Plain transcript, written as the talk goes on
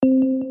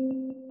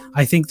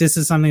I think this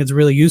is something that's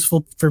really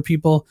useful for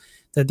people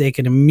that they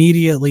can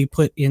immediately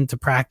put into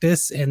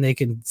practice and they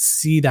can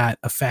see that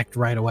effect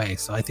right away.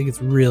 So I think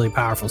it's really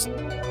powerful.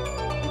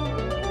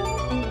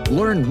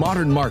 Learn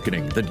modern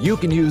marketing that you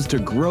can use to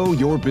grow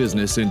your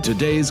business in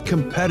today's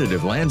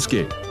competitive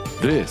landscape.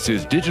 This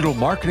is Digital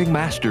Marketing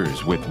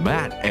Masters with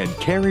Matt and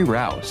Carrie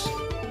Rouse.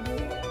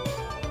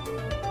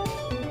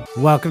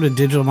 Welcome to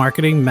Digital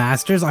Marketing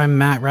Masters. I'm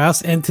Matt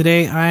Rouse, and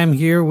today I'm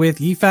here with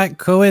Yifat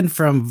Cohen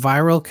from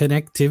Viral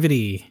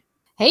Connectivity.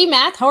 Hey,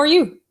 Matt. How are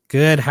you?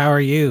 Good. How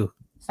are you?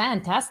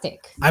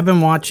 Fantastic. I've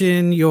been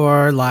watching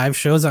your live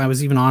shows. I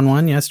was even on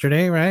one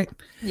yesterday, right?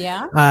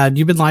 Yeah.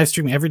 You've been live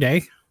streaming every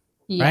day,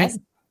 Yes.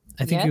 right?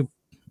 I think you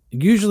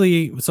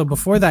usually, so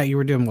before that you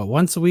were doing what,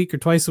 once a week or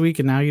twice a week,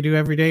 and now you do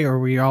every day, or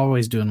were you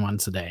always doing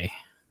once a day?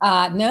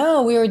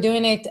 No, we were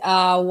doing it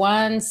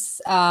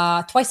twice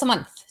a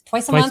month.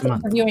 Twice a month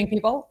interviewing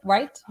people,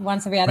 right?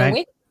 Once every other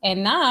week.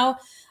 And now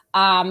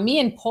me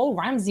and Paul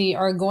Ramsey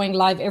are going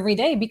live every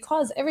day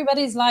because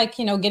everybody's like,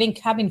 getting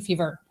cabin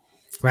fever.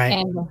 Right.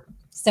 And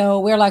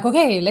so we're like,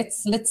 okay,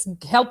 let's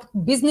help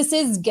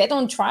businesses get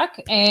on track.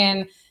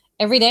 And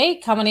every day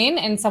coming in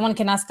and someone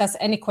can ask us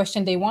any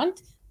question they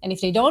want. And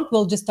if they don't,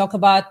 we'll just talk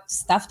about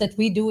stuff that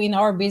we do in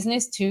our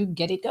business to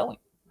get it going.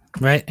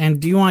 Right. And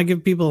do you want to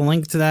give people a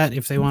link to that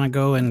if they want to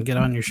go and get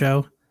on your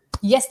show?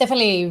 Yes,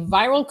 definitely.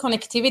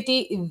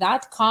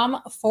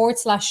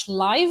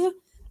 viralconnectivity.com/live.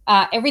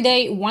 Every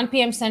day, 1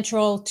 p.m.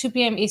 Central, 2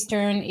 p.m.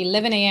 Eastern,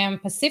 11 a.m.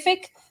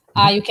 Pacific.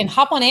 You can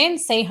hop on in,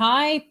 say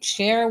hi,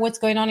 share what's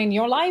going on in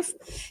your life.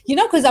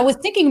 Because I was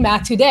thinking,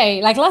 Matt,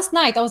 today, like last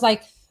night, I was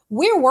like,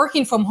 we're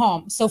working from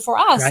home. So for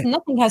us,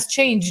 nothing has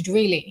changed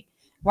really,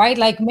 right?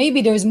 Like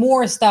maybe there's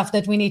more stuff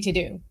that we need to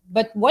do.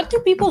 But what do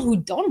people who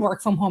don't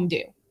work from home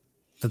do?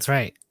 That's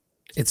right.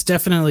 It's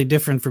definitely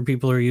different for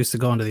people who are used to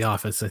going to the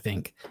office, I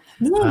think.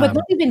 No, but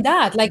not even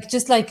that. Like,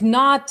 just like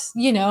not,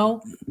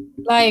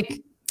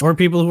 like. Or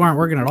people who aren't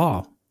working at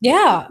all.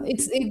 Yeah.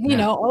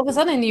 All of a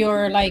sudden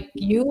you're like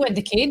you and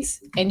the kids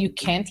and you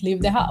can't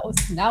leave the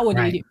house. Now what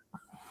do you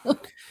do?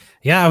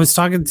 Yeah. I was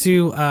talking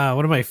to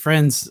one of my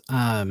friends.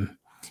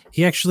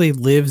 He actually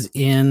lives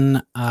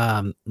in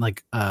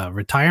like a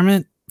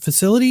retirement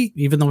facility,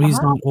 even though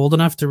he's not old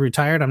enough to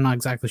retire. I'm not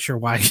exactly sure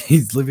why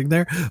he's living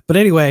there, but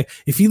anyway,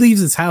 if he leaves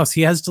his house,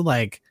 he has to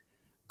like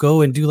go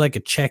and do like a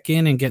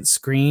check-in and get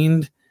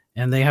screened,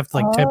 and they have to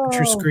like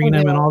temperature screen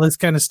him and all this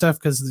kind of stuff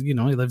because he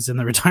lives in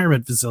the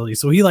retirement facility,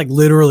 so he like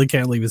literally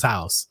can't leave his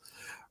house,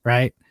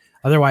 right?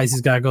 Otherwise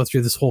he's got to go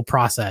through this whole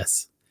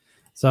process.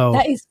 So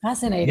that is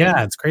fascinating.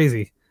 Yeah, it's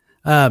crazy.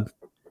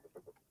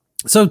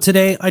 So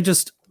today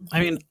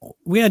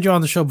we had you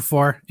on the show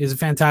before. It's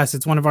fantastic.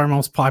 It's one of our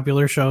most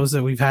popular shows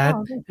that we've had.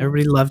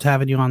 Everybody loved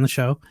having you on the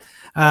show.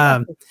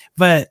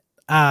 But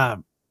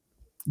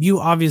you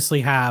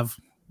obviously have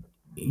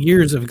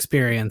years of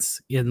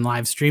experience in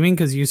live streaming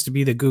because you used to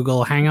be the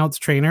Google Hangouts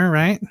trainer,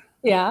 right?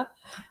 Yeah.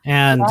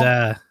 And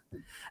I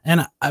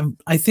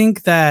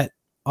think that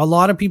a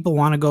lot of people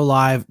want to go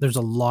live. There's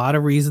a lot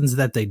of reasons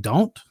that they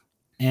don't.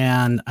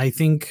 And I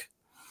think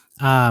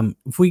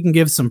if we can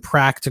give some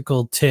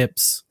practical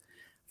tips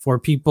for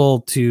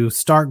people to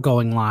start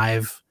going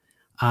live,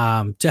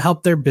 to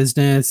help their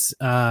business,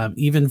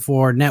 even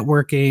for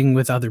networking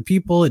with other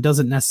people. It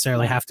doesn't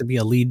necessarily have to be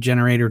a lead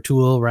generator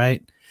tool,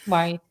 right?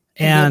 Right.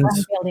 And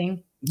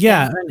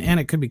and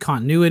it could be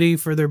continuity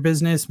for their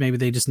business. Maybe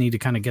they just need to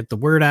kind of get the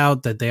word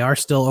out that they are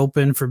still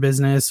open for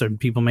business, or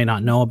people may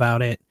not know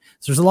about it.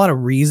 So there's a lot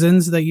of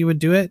reasons that you would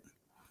do it.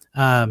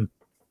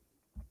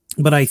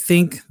 But I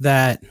think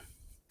that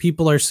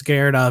people are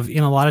scared of,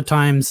 a lot of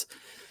times,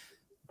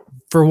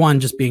 for one,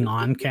 just being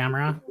on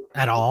camera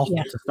at all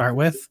to start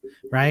with,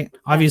 right?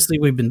 Obviously,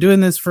 we've been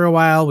doing this for a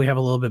while. We have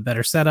a little bit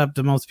better setup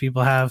than most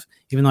people have,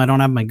 even though I don't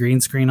have my green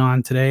screen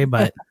on today.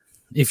 But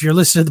if you're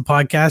listening to the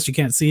podcast, you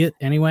can't see it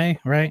anyway,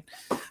 right?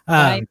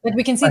 Right. But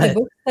we can see the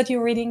books that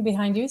you're reading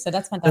behind you, so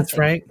that's fantastic. That's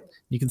right.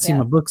 You can see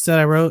my books that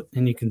I wrote,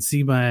 and you can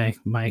see my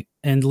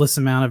endless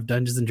amount of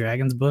Dungeons and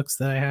Dragons books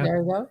that I have.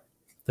 There you go.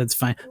 That's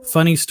fine.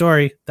 Funny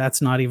story.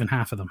 That's not even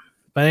half of them.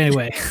 But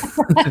anyway.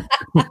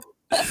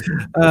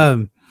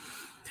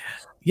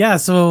 Yeah,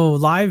 so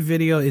live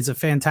video is a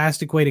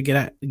fantastic way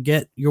to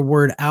get your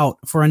word out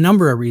for a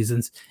number of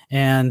reasons,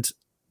 and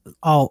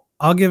I'll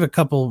give a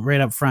couple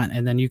right up front,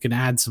 and then you can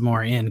add some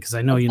more in because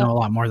I know you know a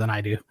lot more than I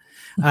do.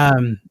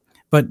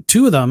 But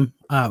two of them,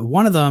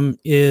 one of them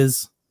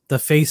is the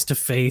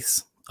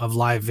face-to-face of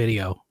live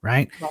video,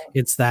 right?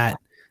 It's that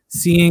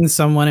seeing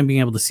someone and being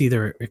able to see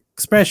their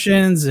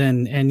expressions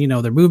and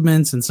their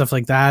movements and stuff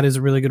like that is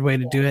a really good way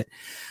to do it.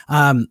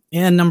 And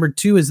number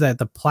two is that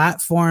the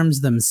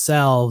platforms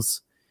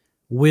themselves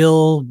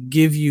will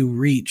give you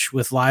reach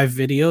with live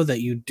video that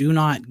you do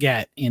not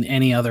get in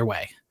any other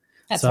way.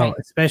 That's right.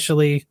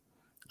 Especially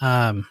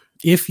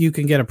if you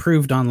can get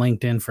approved on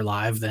LinkedIn for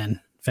live,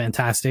 then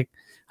fantastic.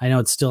 I know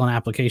it's still an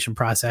application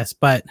process,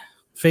 but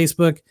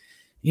Facebook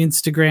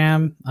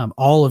Instagram.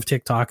 All of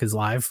TikTok is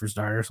live for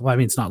starters. Well, I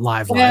mean, it's not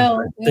live, Well,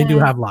 but they do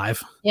have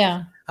live.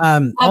 Yeah.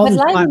 All But these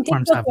live on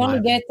platforms TikTok, have you only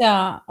live.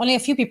 get only a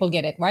few people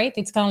get it, right?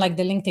 It's kind of like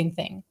the LinkedIn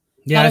thing.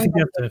 Yeah, Not I think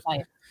you everybody have gets to.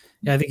 live.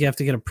 Yeah, I think you have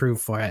to get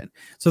approved for it.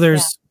 So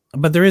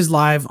but there is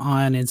live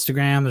on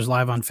Instagram. There's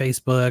live on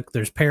Facebook.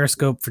 There's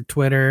Periscope for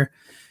Twitter.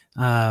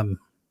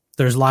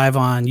 There's live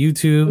on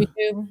YouTube.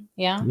 YouTube.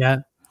 Yeah.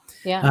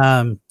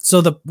 Yeah.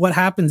 So what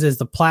happens is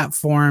the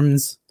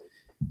platforms,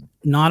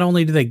 not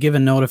only do they give a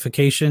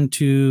notification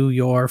to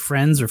your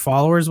friends or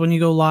followers when you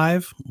go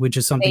live, which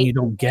is something you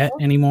don't get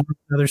anymore with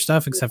other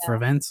stuff except for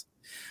events.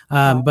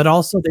 But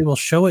also they will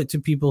show it to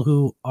people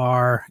who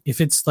are,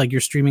 if it's like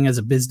you're streaming as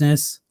a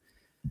business,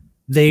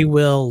 they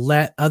will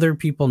let other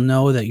people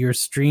know that your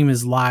stream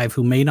is live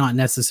who may not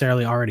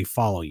necessarily already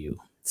follow you.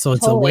 So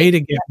it's a way to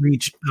get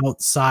reach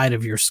outside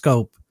of your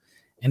scope.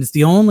 And it's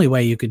the only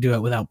way you could do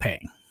it without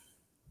paying.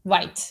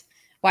 Right.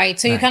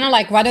 So you kind of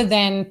like, rather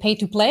than pay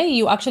to play,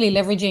 you actually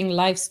leveraging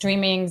live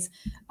streaming's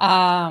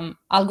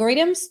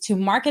algorithms to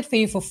market for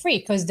you for free,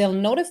 because they'll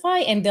notify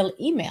and they'll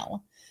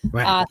email.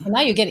 Right. So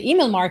now you get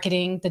email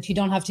marketing that you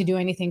don't have to do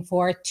anything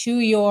for to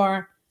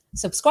your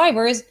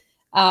subscribers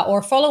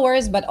or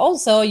followers, but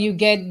also you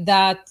get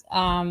that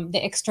the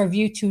extra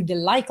view to the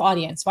like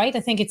audience, right? I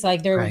think it's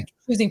like they're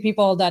choosing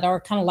people that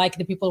are kind of like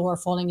the people who are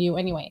following you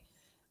anyway.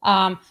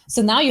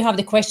 So now you have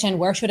the question,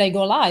 where should I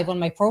go live? On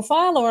my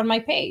profile or on my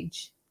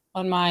page?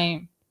 On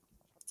my,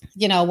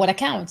 what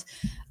account?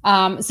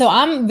 So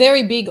I'm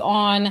very big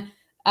on,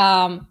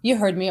 you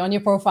heard me on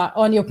your profile,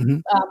 on your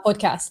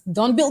podcast,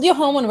 don't build your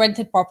home on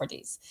rented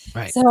properties.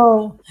 Right.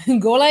 So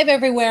go live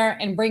everywhere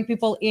and bring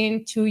people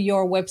into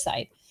your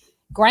website.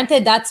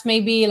 Granted, that's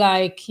maybe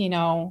like,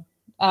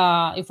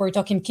 if we're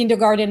talking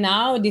kindergarten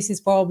now, this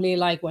is probably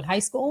like high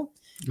school.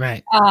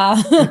 Right.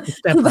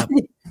 Step up.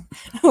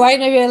 Right,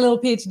 maybe a little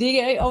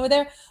PhD over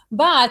there.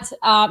 But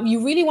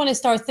you really want to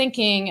start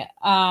thinking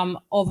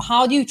of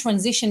how do you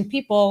transition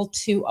people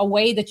to a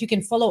way that you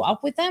can follow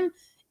up with them,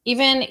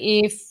 even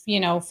if,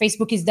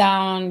 Facebook is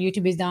down,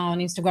 YouTube is down,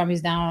 Instagram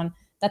is down,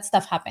 that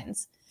stuff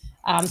happens.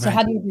 So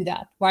how do you do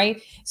that,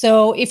 right?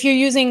 So if you're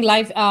using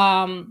live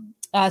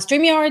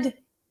StreamYard,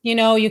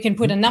 you can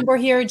put a number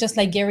here, just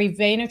like Gary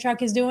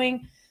Vaynerchuk is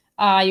doing.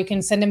 You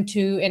can send them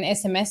to an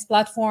SMS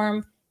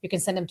platform. You can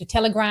send them to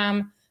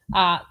Telegram.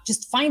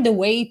 Just find a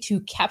way to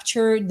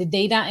capture the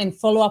data and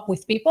follow up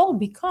with people,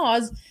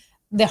 because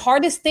the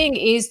hardest thing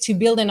is to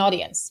build an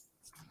audience.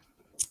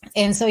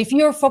 And so if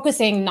you're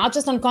focusing not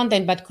just on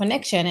content, but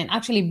connection and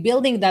actually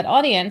building that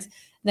audience,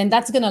 then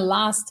that's going to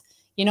last,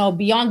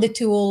 beyond the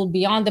tool,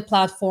 beyond the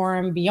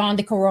platform, beyond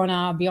the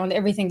corona, beyond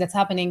everything that's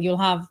happening. You'll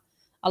have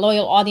a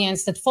loyal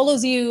audience that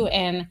follows you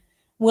and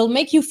will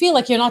make you feel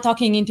like you're not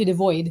talking into the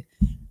void.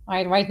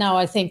 Right now,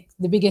 I think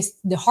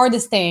the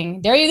hardest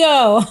thing, there you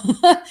go.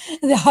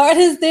 The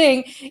hardest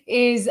thing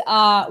is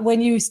when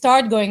you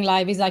start going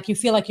live is like you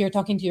feel like you're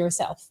talking to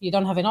yourself. You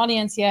don't have an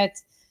audience yet.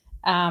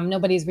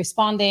 Nobody's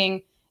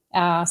responding.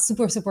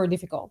 Super, super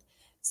difficult.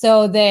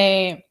 So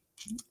the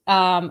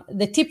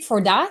tip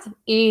for that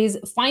is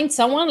find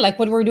someone like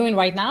what we're doing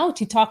right now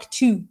to talk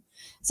to.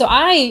 So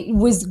I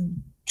was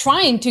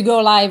trying to go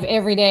live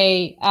every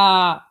day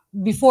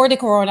before the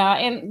corona,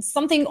 and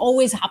something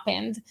always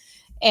happened.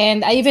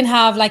 And I even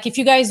have, like, if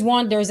you guys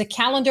want, there's a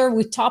calendar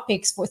with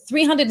topics for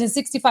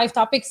 365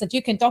 topics that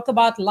you can talk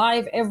about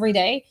live every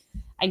day.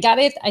 I got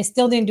it. I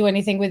still didn't do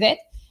anything with it.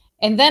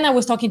 And then I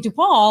was talking to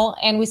Paul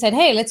and we said,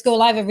 hey, let's go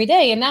live every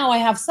day. And now I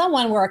have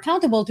someone, we're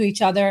accountable to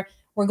each other.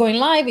 We're going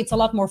live. It's a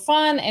lot more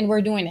fun and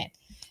we're doing it.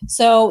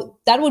 So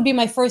that would be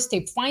my first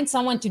tip. Find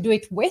someone to do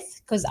it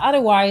with, because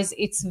otherwise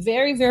it's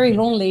very, very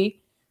lonely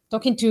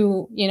talking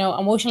to,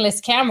 a motionless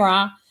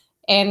camera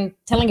and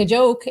telling a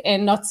joke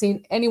and not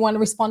seeing anyone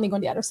responding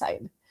on the other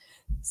side.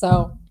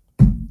 So,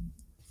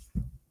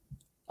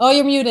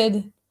 you're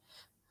muted.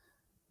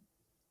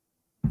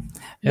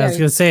 Yeah, I was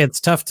going to say, it's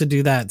tough to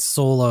do that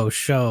solo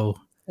show.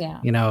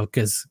 Yeah.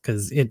 Because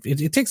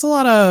it takes a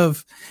lot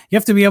of, you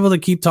have to be able to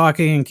keep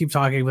talking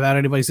without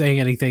anybody saying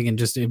anything and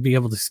just be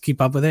able to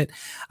keep up with it.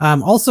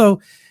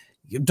 Also,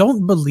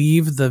 don't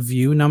believe the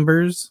view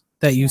numbers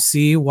that you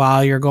see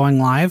while you're going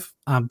live.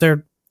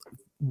 They're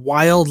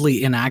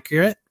wildly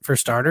inaccurate for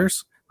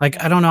starters.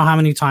 Like, I don't know how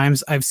many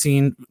times I've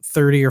seen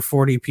 30 or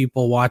 40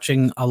 people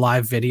watching a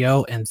live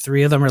video and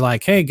 3 of them are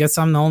like, hey, guess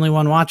I'm the only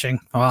one watching.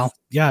 Well,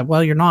 yeah,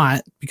 well, you're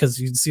not, because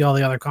you can see all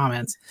the other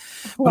comments.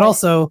 Right. But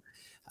also,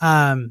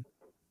 when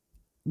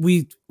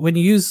you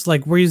use,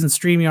 like, we're using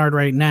StreamYard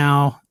right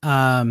now.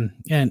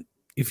 And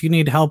if you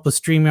need help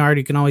with StreamYard,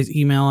 you can always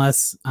email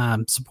us,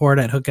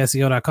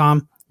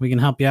 support@hookseo.com. We can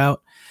help you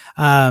out.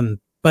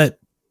 But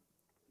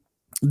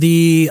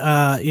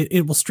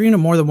it will stream to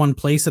more than one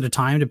place at a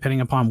time, depending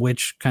upon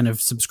which kind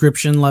of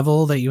subscription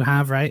level that you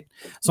have, right?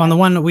 So on the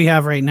one that we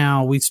have right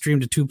now, we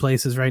stream to 2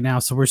 places right now.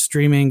 So we're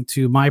streaming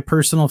to my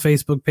personal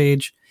Facebook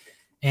page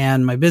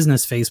and my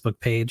business Facebook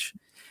page.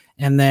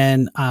 And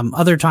then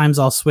other times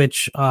I'll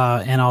switch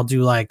and I'll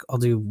do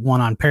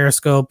one on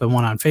Periscope and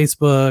one on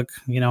Facebook,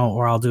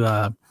 or I'll do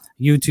a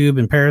YouTube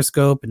and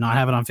Periscope and not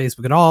have it on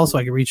Facebook at all, so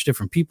I can reach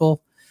different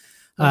people.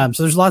 So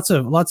there's lots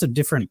of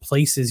different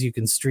places you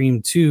can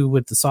stream to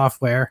with the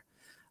software.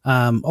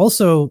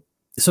 Also,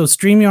 so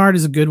StreamYard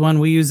is a good one.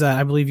 We use that.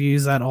 I believe you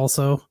use that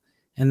also.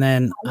 And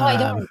then No, I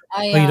don't.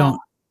 you don't.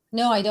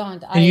 No, I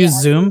don't. You use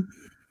Zoom.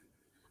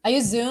 I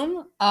use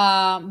Zoom,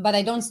 but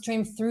I don't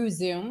stream through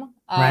Zoom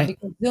Right.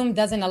 because Zoom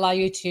doesn't allow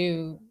you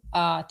to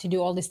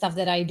do all the stuff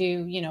that I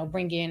do.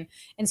 Bring in,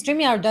 and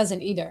StreamYard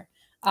doesn't either.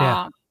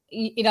 Yeah.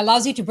 It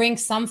allows you to bring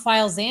some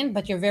files in,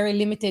 but you're very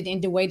limited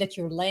in the way that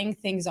you're laying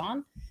things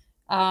on.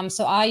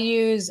 So I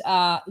use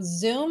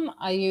Zoom,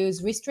 I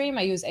use Restream,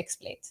 I use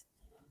XSplit.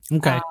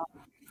 Okay.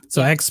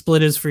 So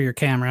XSplit is for your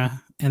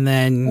camera, and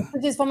then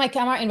This is for my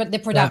camera and the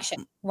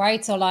production,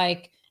 right? So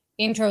like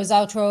intros,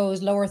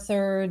 outros, lower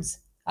thirds,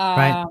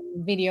 Right.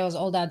 videos,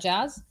 all that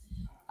jazz.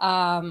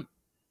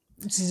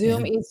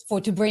 Zoom is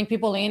to bring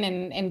people in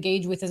and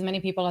engage with as many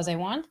people as I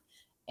want,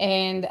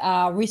 and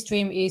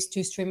Restream is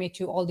to stream it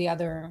to all the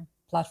other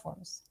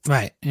platforms.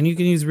 right. And you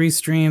can use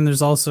Restream.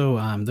 There's also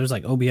there's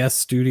like OBS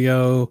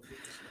Studio.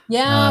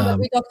 Yeah, but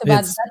we talked about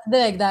it's-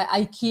 that's the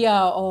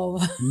IKEA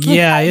of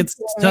Yeah, it's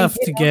tough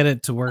you to know? get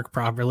it to work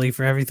properly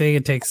for everything.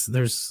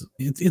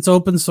 It's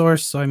open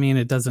source, so I mean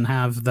it doesn't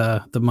have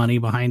the money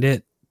behind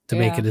it to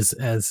make it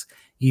as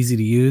easy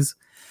to use.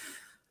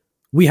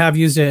 We have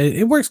used it.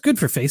 It works good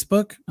for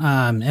Facebook,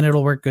 and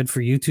it'll work good for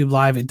YouTube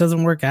Live. It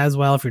doesn't work as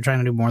well if you're trying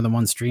to do more than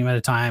one stream at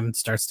a time. It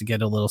starts to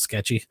get a little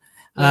sketchy.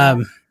 Yeah.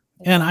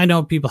 And I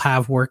know people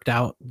have worked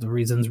out the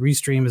reasons.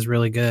 Restream is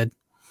really good.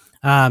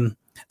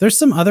 There's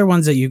some other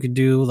ones that you could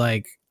do,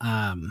 like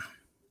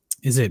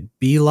is it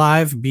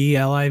BeLive,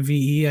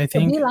 BLIVE? I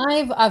think.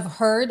 BeLive,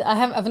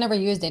 I've never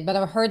used it, but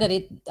I've heard that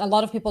a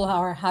lot of people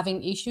are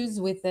having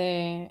issues with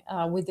the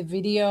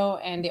video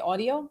and the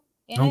audio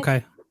in it.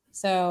 Okay.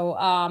 So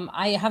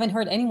I haven't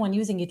heard anyone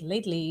using it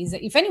lately.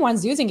 If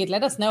anyone's using it,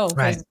 let us know. 'Cause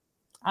Right.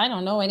 I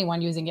don't know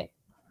anyone using it.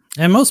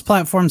 And most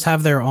platforms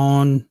have their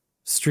own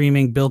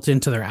streaming built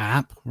into their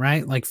app,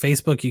 right? Like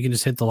Facebook, you can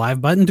just hit the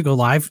live button to go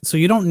live. So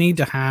you don't need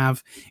to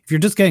have, if you're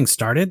just getting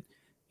started,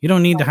 you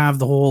don't need to have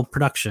the whole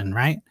production,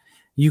 right?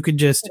 You could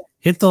just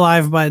hit the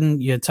live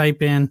button, you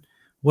type in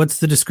what's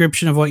the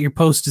description of what your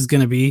post is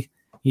going to be.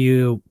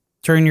 You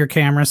turn your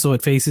camera so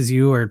it faces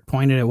you or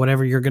point it at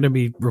whatever you're going to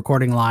be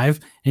recording live,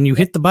 and you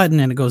hit the button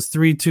and it goes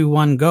 3, 2,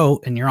 1, go,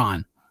 and you're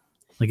on.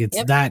 Like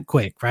it's that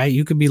quick, right?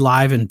 You could be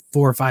live in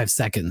 4 or 5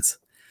 seconds.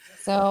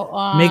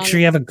 So Make sure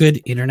you have a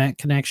good internet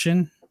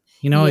connection.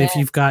 If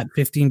you've got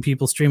 15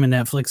 people streaming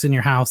Netflix in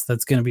your house,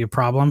 that's going to be a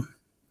problem.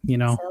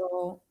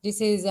 So this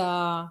is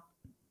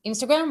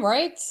Instagram,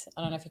 right?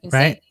 I don't know if you can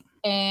Right. see.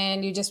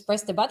 And you just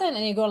press the button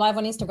and you go live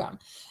on Instagram.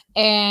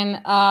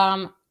 And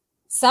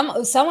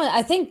someone,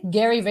 I think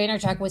Gary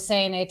Vaynerchuk was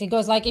saying it. It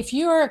goes like, if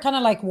you're kind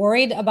of like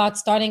worried about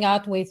starting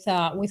out with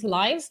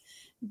lives,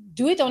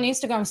 do it on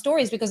Instagram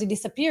stories because it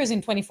disappears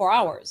in 24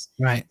 hours.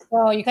 Right.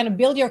 So you kind of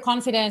build your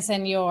confidence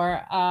and your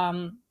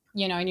and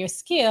your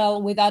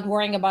skill without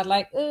worrying about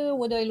like, oh,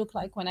 what do I look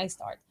like when I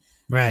start?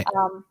 Right.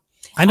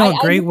 I know a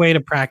great way to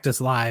practice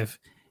live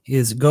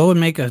is go and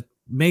make a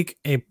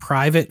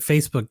private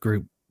Facebook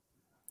group.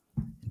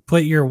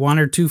 Put your 1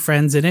 or 2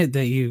 friends in it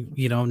that you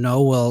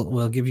know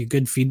will give you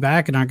good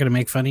feedback and aren't going to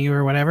make fun of you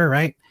or whatever,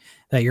 right?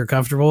 That you're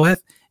comfortable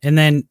with. And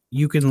then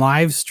you can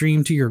live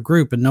stream to your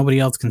group and nobody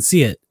else can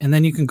see it. And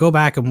then you can go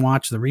back and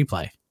watch the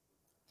replay.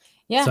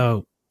 Yeah.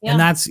 So,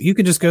 and you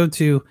could just go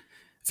to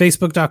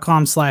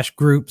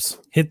facebook.com/groups,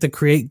 hit the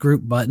create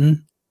group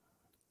button,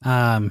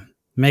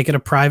 make it a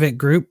private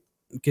group,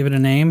 give it a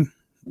name,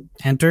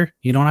 enter.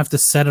 You don't have to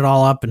set it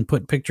all up and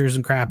put pictures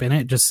and crap in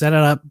it. Just set it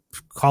up,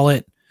 call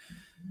it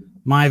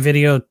my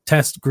video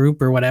test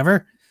group or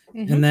whatever,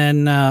 and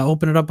then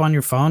open it up on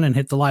your phone and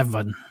hit the live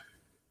button.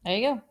 There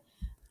you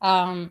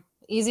go.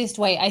 Easiest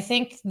way. I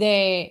think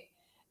I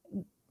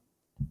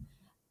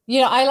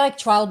like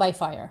trial by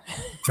fire.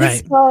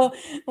 Right. So,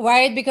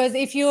 right. Because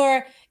if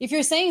you're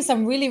saying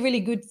some really, really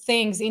good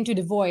things into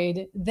the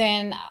void,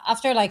 then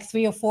after like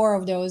 3 or 4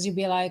 of those, you'll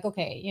be like,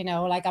 okay,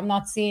 like I'm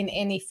not seeing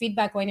any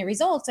feedback or any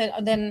results,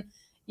 and then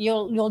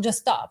you'll just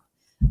stop.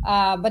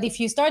 But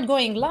if you start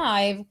going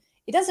live,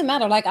 it doesn't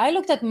matter. Like I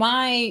looked at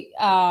my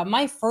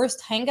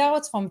first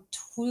Hangouts from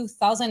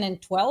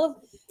 2012.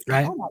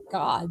 Right. Oh my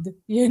God,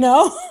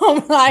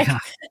 I'm like,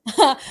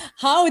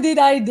 how did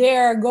I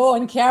dare go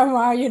on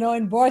camera,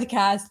 and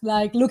broadcast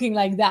like looking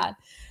like that?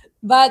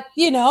 But,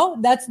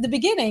 that's the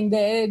beginning,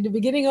 the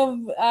beginning of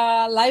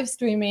live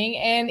streaming.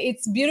 And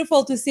it's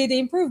beautiful to see the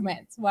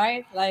improvements,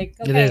 right? Like,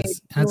 okay, it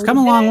is. And it's come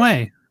a long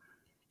way.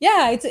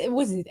 Yeah.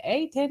 Was it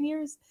 8, 10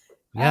 years?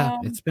 Yeah.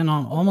 It's been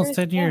almost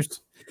 10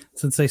 years.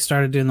 since they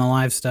started doing the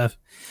live stuff.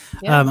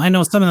 Yeah. I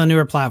know some of the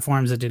newer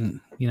platforms, it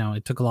didn't,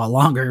 it took a lot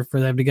longer for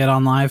them to get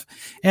on live.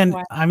 And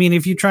Right. I mean,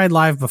 if you tried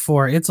live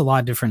before, it's a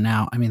lot different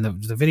now. I mean,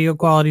 the video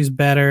quality is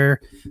better,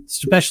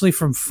 especially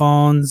from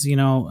phones.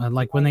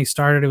 Like when they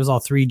started, it was all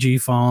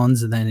 3G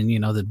phones, and then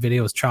the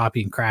video was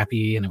choppy and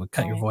crappy, and it would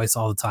cut your voice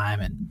all the time.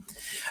 And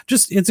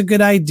just, it's a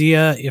good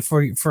idea if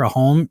for a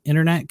home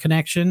internet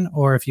connection,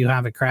 or if you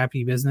have a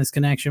crappy business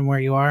connection where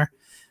you are,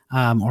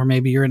 or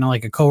maybe you're in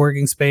like a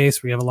co-working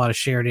space where you have a lot of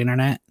shared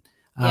internet.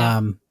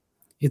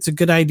 It's a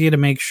good idea to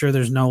make sure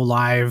there's no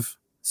live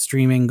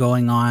streaming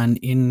going on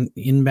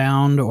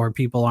inbound, or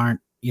people aren't,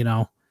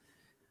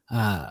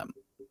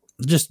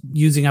 just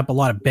using up a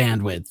lot of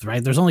bandwidth,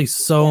 right? There's only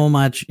so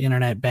much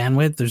internet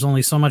bandwidth. There's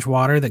only so much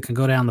water that can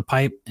go down the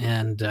pipe,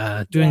 and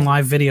doing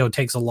live video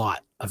takes a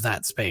lot of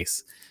that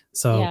space.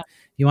 So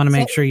you want to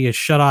make sure you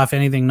shut off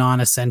anything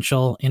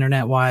non-essential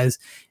internet wise,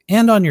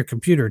 and on your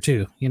computer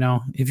too.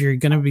 If you're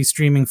going to be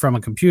streaming from a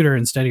computer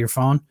instead of your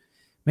phone,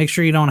 make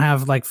sure you don't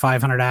have like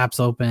 500 apps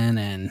open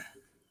and,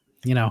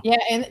 Yeah,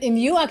 and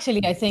you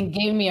actually, I think,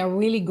 gave me a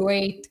really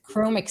great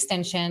Chrome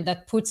extension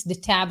that puts the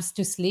tabs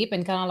to sleep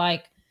and kind of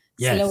like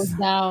slows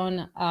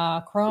down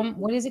Chrome.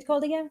 What is it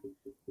called again?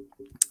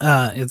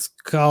 It's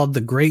called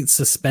the Great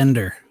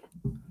Suspender.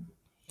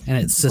 And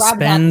it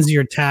suspends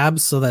your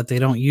tabs so that they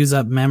don't use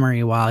up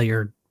memory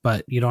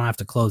but you don't have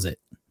to close it.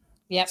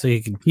 Yeah. So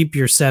you can keep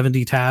your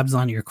 70 tabs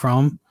on your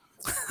Chrome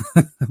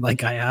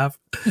like I have,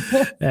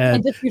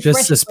 and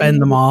just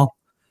suspend them all.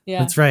 Yeah,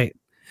 that's right.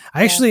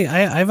 I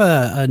have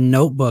a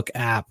notebook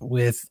app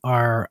with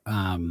our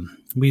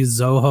we use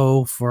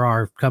Zoho for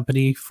our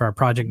company for our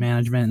project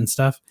management and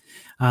stuff,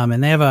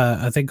 and they have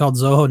a thing called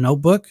Zoho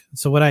Notebook.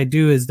 So what I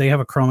do is they have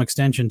a Chrome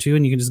extension too,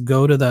 and you can just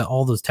go to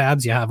all those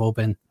tabs you have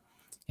open,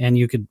 and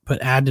you could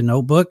put add to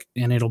notebook,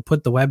 and it'll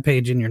put the web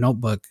page in your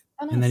notebook.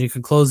 Oh, nice. And then you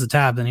can close the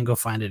tab, then you can go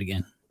find it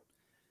again.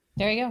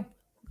 There you go.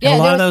 Yeah, a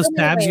lot of those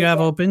tabs you have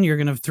open, you're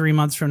going to 3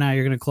 months from now,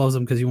 you're going to close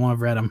them because you won't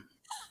have read them.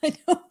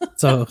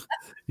 So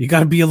you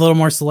got to be a little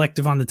more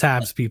selective on the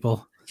tabs,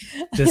 people.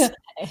 Just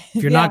if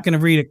you're not going to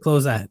read it,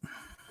 close that.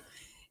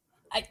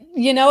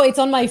 It's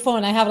on my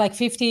phone. I have like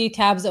 50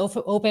 tabs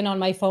open on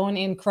my phone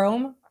in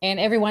Chrome. And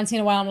every once in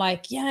a while, I'm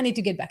like, I need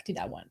to get back to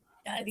that one.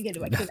 I need to get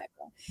back to that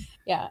one.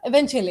 Yeah,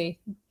 eventually.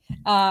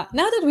 Now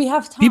that we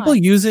have time. People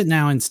use it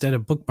now instead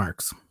of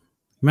bookmarks.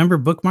 Remember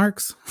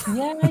bookmarks?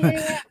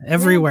 Yeah.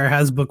 Everywhere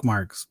has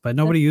bookmarks, but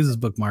nobody uses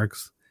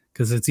bookmarks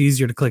because it's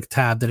easier to click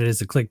tab than it is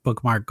to click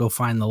bookmark, go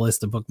find the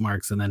list of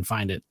bookmarks and then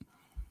find it.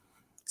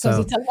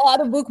 So it's a lot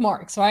of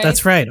bookmarks, right?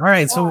 That's right. All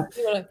right. So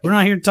we're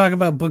not here to talk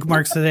about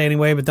bookmarks today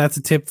anyway, but that's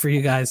a tip for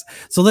you guys.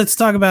 So let's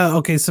talk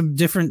about, some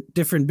different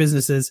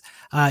businesses.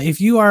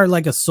 If you are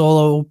like a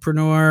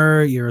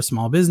solopreneur, you're a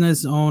small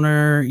business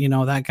owner,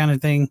 that kind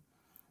of thing,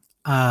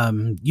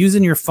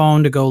 using your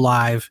phone to go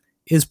live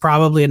is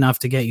probably enough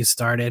to get you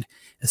started,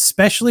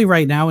 especially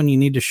right now when you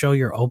need to show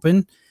you're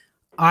open.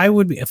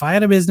 If I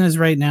had a business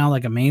right now,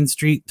 like a Main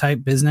Street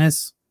type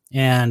business,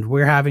 and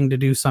we're having to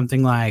do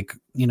something like,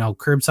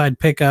 curbside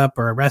pickup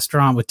or a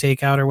restaurant with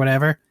takeout or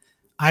whatever,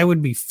 I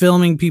would be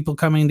filming people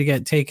coming to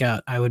get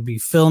takeout. I would be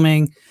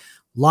filming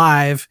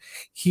live.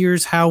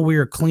 Here's how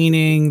we're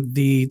cleaning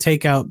the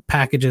takeout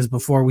packages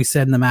before we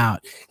send them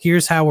out.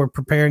 Here's how we're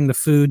preparing the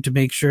food to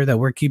make sure that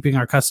we're keeping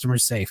our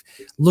customers safe.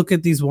 Look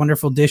at these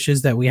wonderful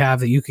dishes that we have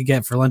that you could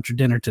get for lunch or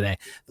dinner today.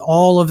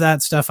 All of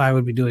that stuff I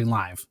would be doing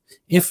live.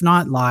 If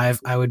not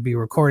live, I would be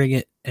recording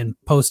it and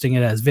posting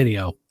it as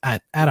video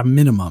at a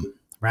minimum,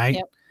 right?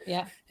 Yep.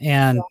 Yeah.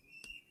 And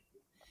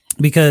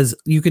because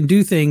you can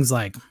do things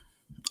like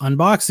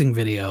unboxing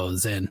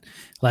videos and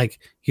like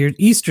here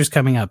Easter's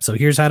coming up, so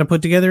here's how to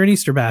put together an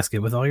Easter basket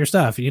with all your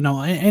stuff,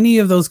 any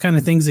of those kind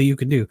of things that you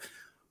can do.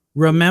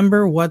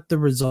 Remember what the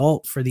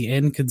result for the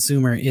end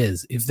consumer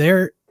is. If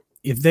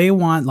they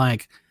want,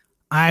 like,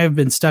 I've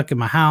been stuck in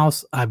my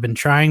house, I've been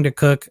trying to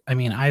cook. I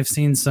mean, I've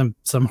seen some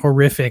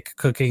horrific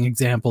cooking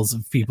examples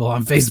of people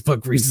on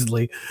Facebook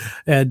recently,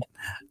 and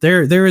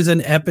there is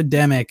an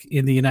epidemic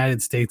in the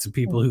United States of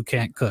people who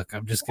can't cook.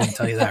 I'm just going to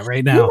tell you that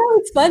right now.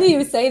 It's funny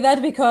you say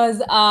that because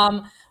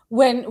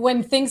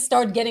when things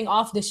start getting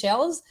off the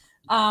shelves,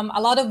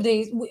 a lot of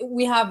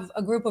we have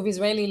a group of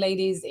Israeli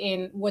ladies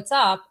in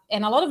WhatsApp,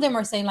 and a lot of them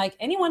are saying, like,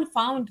 anyone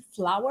found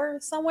flour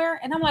somewhere?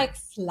 And I'm like,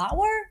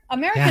 flour?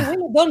 American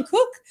women don't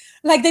cook,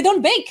 like they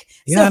don't bake.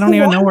 Yeah, so I don't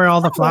even know where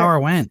all the flour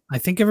went. I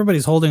think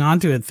everybody's holding on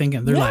to it,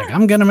 thinking they're like,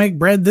 I'm gonna make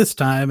bread this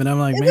time, and I'm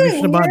like, maybe I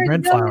should have bought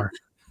bread flour.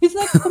 It's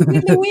like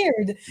completely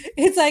weird.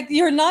 It's like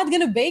you're not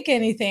gonna bake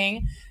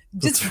anything.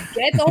 Just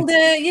get all the,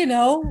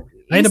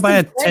 I had to buy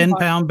a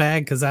 10-pound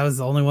bag because that was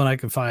the only one I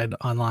could find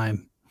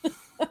online.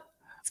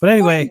 But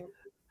anyway,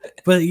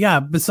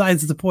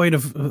 besides the point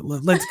of,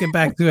 let's get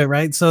back to it,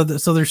 right? So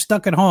they're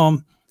stuck at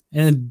home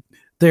and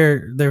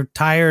they're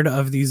tired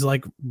of these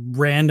like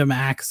random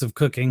acts of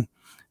cooking.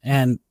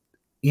 And,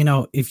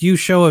 if you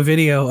show a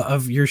video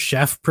of your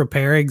chef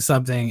preparing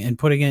something and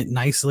putting it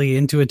nicely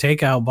into a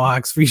takeout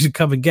box for you to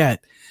come and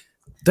get,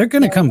 they're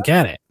going to come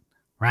get it.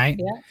 Right.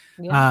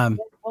 Yeah.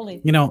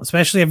 Totally. you know,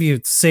 especially if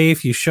it's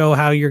safe, you show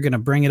how you're going to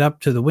bring it up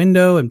to the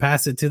window and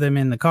pass it to them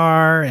in the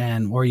car,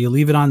 and or you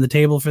leave it on the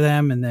table for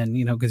them, and then,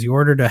 you know, because you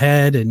ordered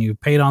ahead and you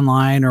paid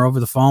online or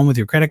over the phone with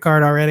your credit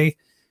card already,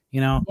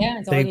 you know. Yeah,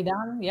 it's already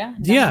done.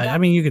 Yeah. I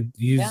mean, you could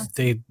use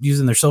they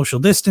using their social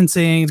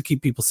distancing to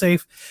keep people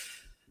safe.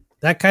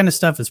 That kind of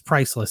stuff is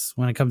priceless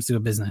when it comes to a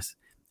business.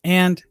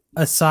 And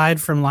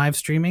aside from live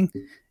streaming,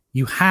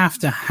 you have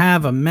to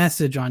have a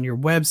message on your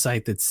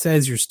website that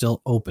says you're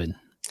still open.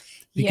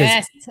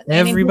 Because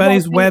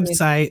everybody's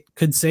website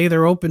could say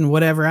they're open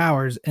whatever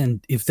hours,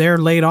 and if they're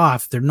laid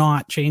off, they're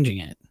not changing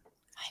it.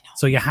 I know.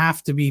 So you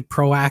have to be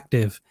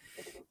proactive.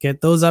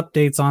 Get those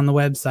updates on the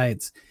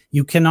websites.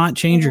 You cannot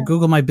change your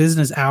Google My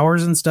Business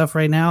hours and stuff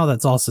right now.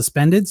 That's all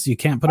suspended. So you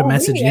can't put a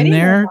message in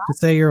there to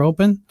say you're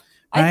open.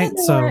 Right.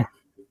 So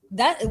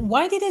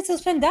why did they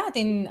suspend that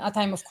in a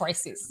time of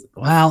crisis?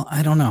 Well,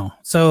 I don't know.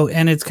 So,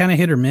 and it's kind of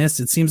hit or miss.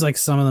 It seems like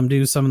some of them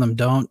do, some of them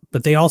don't.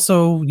 But they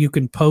also, you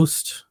can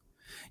post,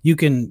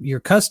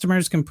 your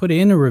customers can put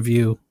in a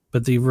review,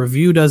 but the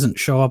review doesn't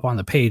show up on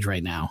the page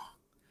right now.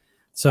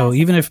 So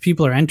even if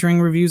people are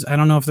entering reviews, I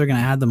don't know if they're going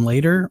to add them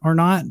later or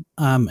not.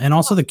 And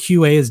also the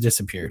QA has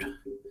disappeared.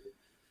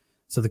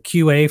 So the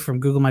QA from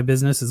Google My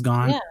Business is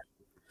gone. Yeah.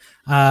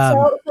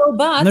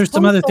 But there's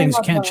some other things.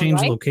 You can't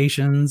change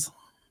locations.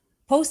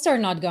 Posts are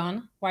not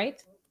gone, right?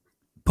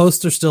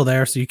 Posts are still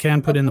there, so you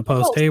can put in the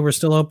post. Hey, we're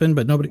still open,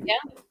 but nobody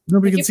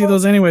can see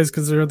those anyways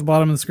because they're at the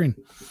bottom of the screen.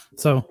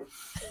 So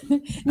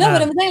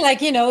but I'm saying,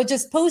 like, you know,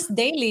 just post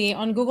daily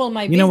on Google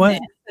My Business. You know what?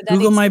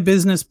 Google My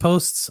Business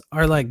posts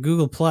are like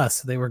Google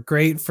Plus. They were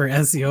great for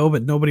SEO,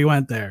 but nobody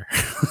went there.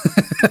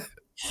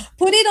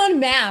 Put it on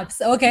maps,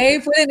 okay?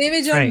 Put an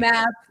image on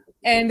map,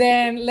 and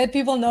then let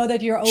people know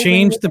that you're open.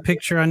 Change the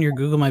picture on your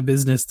Google My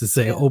Business to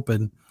say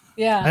open.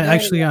 Yeah.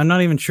 I'm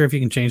not even sure if you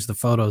can change the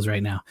photos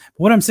right now. But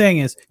what I'm saying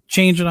is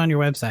change it on your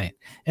website.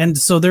 And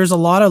so there's a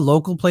lot of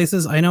local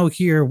places. I know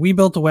here we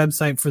built a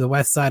website for the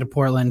west side of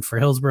Portland for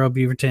Hillsborough,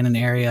 Beaverton, and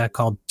area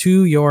called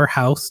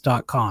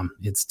toyourhouse.com.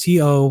 It's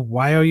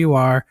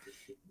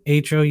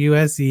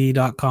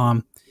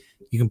TOYOURHOUSE.com.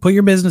 You can put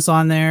your business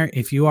on there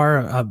if you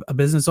are a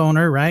business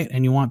owner, right?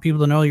 And you want people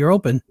to know you're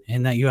open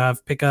and that you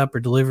have pickup or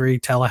delivery,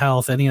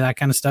 telehealth, any of that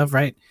kind of stuff,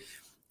 right?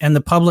 And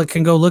the public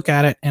can go look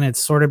at it, and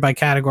it's sorted by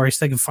category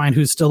so they can find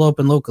who's still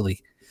open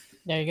locally.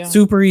 There you go.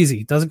 Super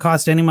easy. Doesn't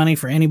cost any money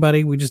for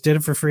anybody. We just did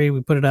it for free. We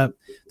put it up.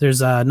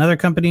 There's another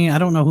company. I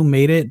don't know who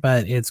made it,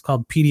 but it's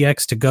called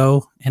PDX To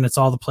Go, and it's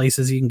all the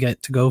places you can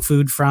get to-go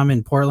food from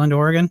in Portland,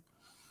 Oregon.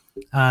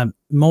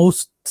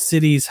 Most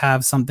cities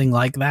have something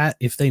like that.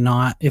 If they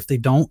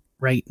don't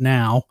right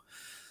now,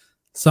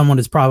 someone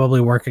is probably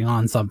working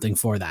on something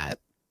for that.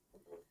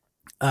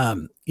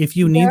 If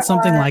you need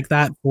something like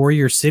that for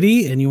your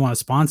city and you want to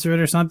sponsor it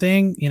or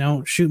something, you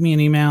know, shoot me an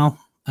email.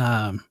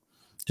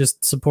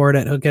 Just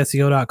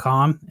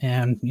support@hookseo.com,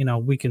 and, you know,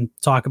 we can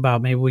talk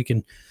about maybe we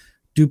can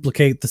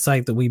duplicate the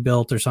site that we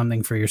built or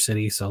something for your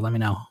city. So let me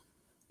know.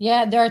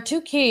 Yeah, there are two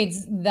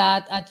kids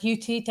that at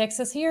UT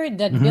Texas here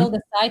that build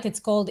a site. It's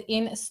called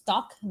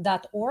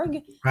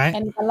instock.org. Right.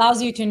 And it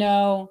allows you to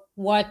know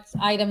what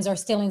items are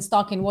still in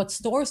stock in what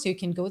store, so you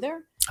can go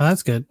there. Oh,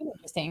 that's good.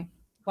 Interesting,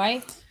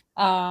 right?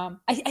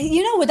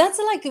 You know, that's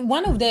like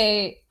one of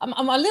the,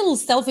 I'm a little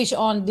selfish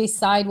on this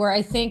side where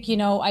I think, you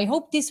know, I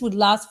hope this would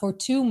last for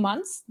 2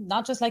 months,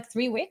 not just like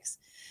 3 weeks,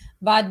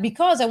 but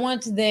because I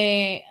want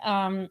the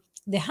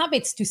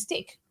habits to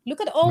stick.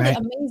 Look at all the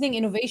amazing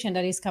innovation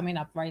that is coming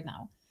up right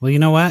now. Well, you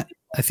know what?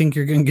 I think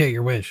you're going to get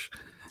your wish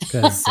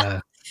because,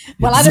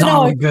 well, I don't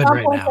know. If good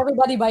right now.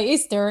 Everybody by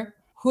Easter,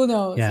 who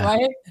knows,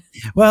 right?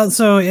 Well,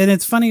 so, and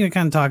it's funny to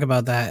kind of talk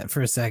about that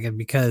for a second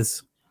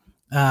because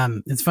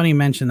it's funny you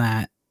mention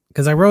that.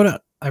 Because I wrote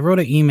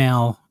an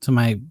email to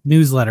my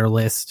newsletter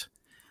list.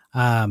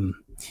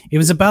 It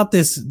was about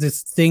this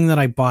thing that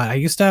I bought. I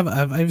used to have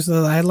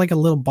I had like a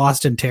little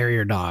Boston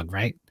Terrier dog,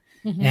 right?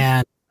 Mm-hmm.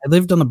 And I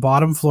lived on the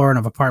bottom floor in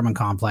an apartment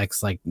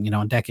complex, like, you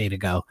know, a decade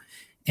ago.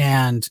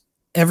 And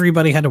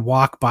everybody had to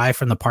walk by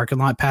from the parking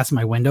lot past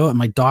my window, and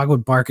my dog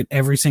would bark at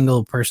every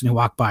single person who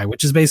walked by,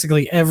 which is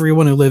basically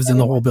everyone who lives in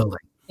the whole building.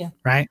 Yeah.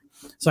 Right.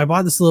 So I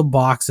bought this little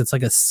box. It's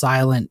like a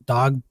silent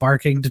dog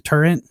barking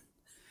deterrent.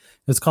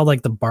 It's called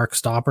like the Bark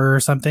Stopper or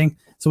something.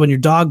 So when your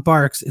dog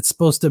barks, it's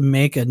supposed to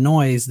make a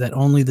noise that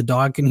only the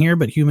dog can hear,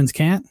 but humans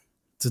can't,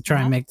 to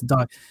try and make the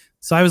dog.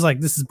 So I was like,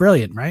 this is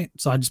brilliant, right?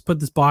 So I just put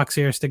this box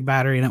here, stick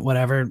battery in it,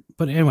 whatever.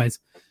 But anyways,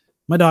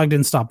 my dog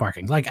didn't stop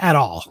barking, like at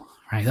all,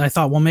 right? I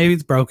thought, well, maybe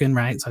it's broken,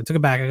 right? So I took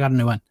it back. I got a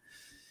new one.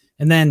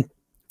 And then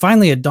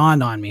finally it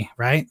dawned on me,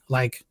 right?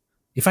 Like,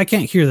 if I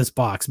can't hear this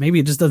box, maybe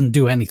it just doesn't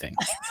do anything,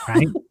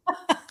 right?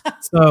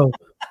 So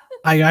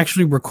I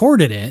actually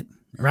recorded it.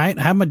 Right.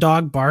 I had my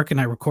dog bark and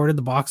I recorded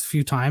the box a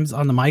few times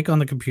on the mic on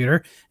the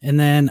computer. And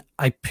then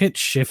I pitch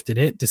shifted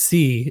it to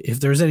see if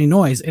there's any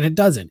noise, and it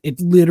doesn't.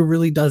 It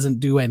literally doesn't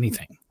do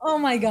anything. Oh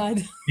my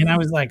God. And I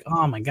was like,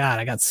 oh my God,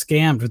 I got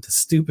scammed with this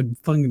stupid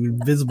fucking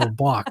invisible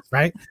box.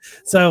 Right.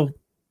 So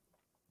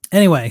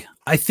Anyway,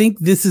 I think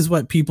this is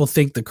what people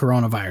think the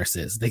coronavirus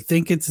is. They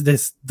think it's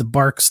the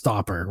bark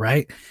stopper,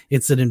 right?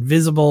 It's an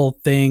invisible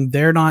thing.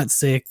 They're not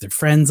sick. Their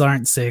friends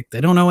aren't sick.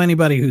 They don't know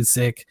anybody who's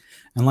sick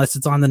unless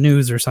it's on the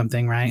news or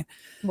something, right?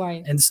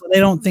 Right. And so they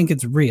don't think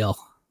it's real,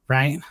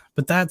 right?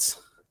 But that's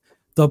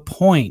the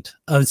point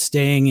of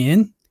staying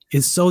in,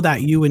 is so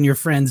that you and your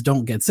friends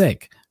don't get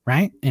sick,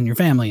 right? And your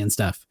family and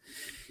stuff.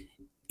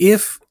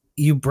 If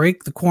you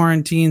break the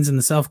quarantines and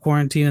the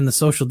self-quarantine and the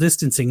social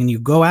distancing and you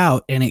go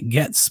out and it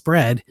gets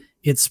spread,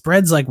 it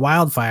spreads like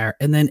wildfire.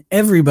 And then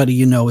everybody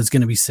you know is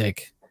going to be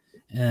sick.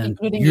 And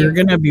you're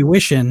going to be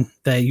wishing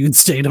that you'd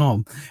stayed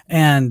home.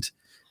 And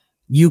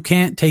you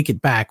can't take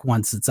it back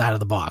once it's out of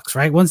the box,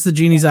 right? Once the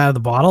genie's out of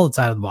the bottle, it's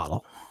out of the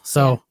bottle.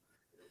 So,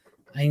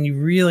 I mean,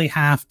 you really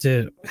have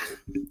to,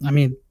 I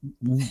mean,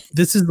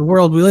 this is the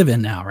world we live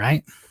in now,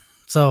 right?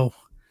 So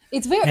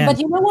it's very, but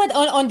you know what?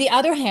 On the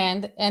other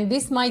hand, and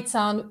this might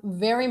sound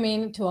very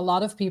mean to a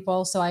lot of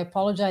people, so I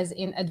apologize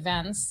in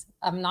advance.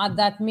 I'm not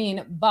that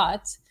mean,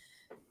 but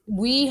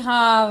we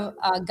have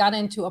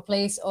gotten to a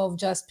place of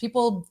just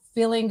people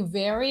feeling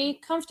very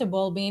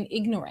comfortable being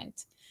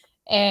ignorant.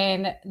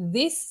 And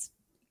this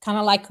kind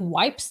of like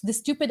wipes the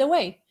stupid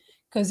away.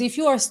 Because if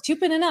you are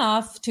stupid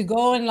enough to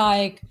go and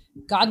like,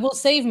 God will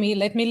save me,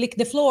 let me lick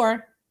the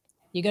floor,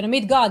 you're going to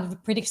meet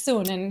God pretty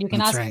soon. And you can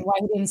ask him why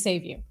he didn't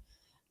save you.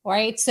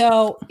 Right.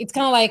 So it's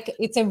kind of like,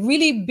 it's a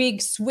really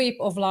big sweep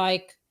of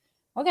like,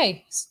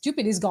 okay,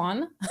 stupid is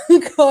gone.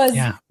 Because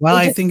well,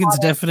 I think it's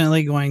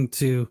definitely going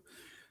to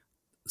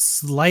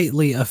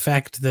slightly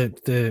affect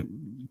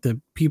the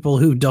people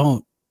who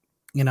don't,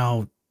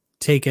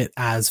 take it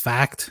as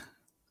fact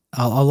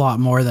a lot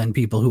more than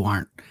people who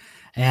aren't.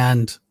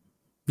 And,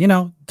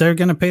 they're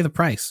going to pay the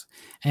price.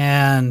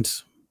 And,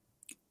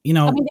 I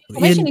mean, the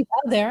information is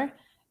out there,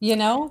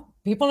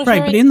 people are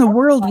right. But in the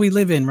world we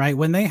live in, right,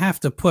 when they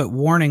have to put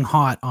warning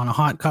hot on a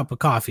hot cup of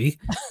coffee,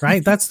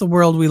 right, that's the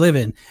world we live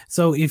in.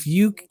 So if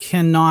you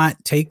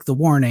cannot take the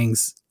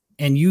warnings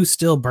and you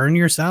still burn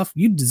yourself,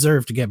 you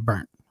deserve to get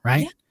burnt,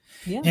 right?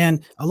 Yeah.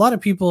 And a lot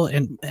of people,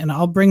 and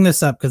I'll bring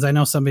this up because I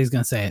know somebody's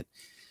going to say it.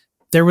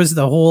 There was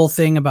the whole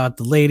thing about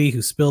the lady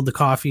who spilled the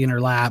coffee in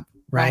her lap,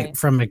 right,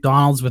 from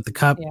McDonald's with the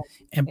cup.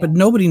 Yeah. But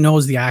nobody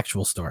knows the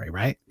actual story,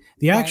 right?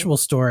 The actual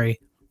story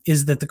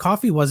is that the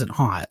coffee wasn't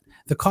hot.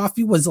 The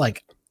coffee was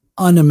like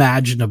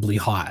unimaginably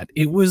hot.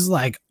 It was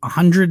like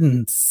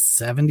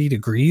 170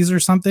 degrees or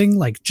something,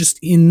 like just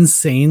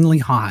insanely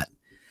hot.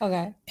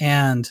 Okay.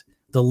 And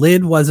the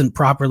lid wasn't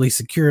properly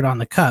secured on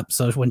the cup.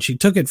 So when she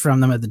took it from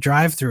them at the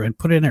drive-thru and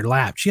put it in her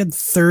lap, she had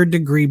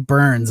 3rd-degree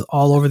burns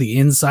all over the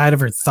inside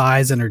of her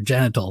thighs and her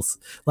genitals.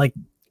 Like,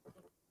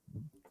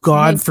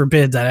 God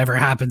forbid that ever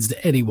happens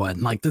to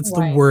anyone. Like, that's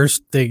the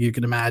worst thing you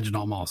can imagine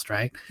almost,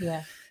 right?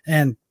 Yeah.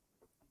 And,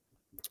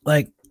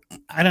 like,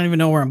 I don't even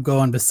know where I'm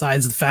going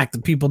besides the fact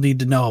that people need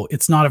to know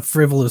it's not a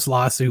frivolous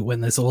lawsuit when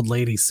this old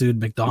lady sued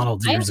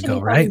McDonald's years ago,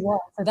 right?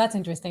 So that's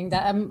interesting.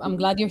 That I'm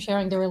glad you're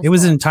sharing the real It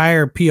was an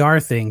entire PR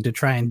thing to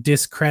try and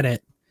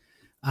discredit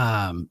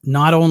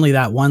not only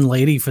that one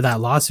lady for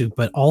that lawsuit,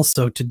 but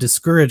also to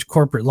discourage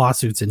corporate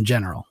lawsuits in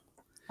general.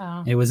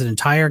 It was an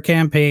entire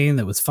campaign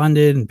that was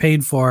funded and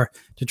paid for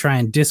to try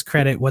and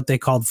discredit what they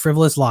called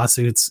frivolous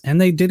lawsuits. And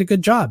they did a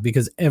good job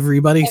because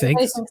everybody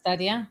thinks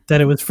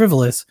that it was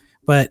frivolous.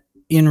 But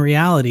in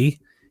reality,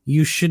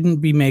 you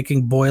shouldn't be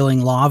making boiling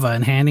lava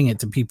and handing it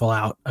to people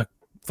out a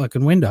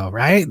fucking window,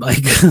 right?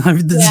 Like, this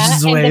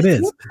is the way it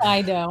is.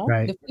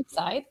 The flip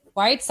side,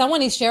 right?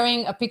 Someone is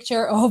sharing a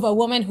picture of a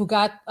woman who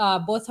got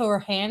both her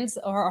hands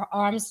or her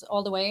arms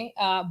all the way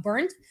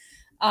burned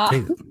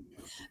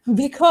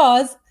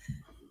because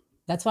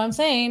that's what I'm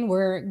saying.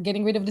 We're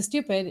getting rid of the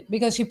stupid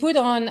because she put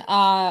on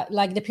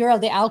like the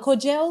Purell, the alcohol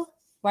gel,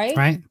 right?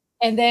 Right.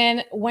 And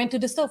then went to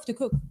the stove to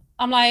cook.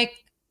 I'm like,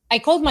 I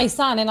called my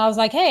son and I was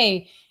like,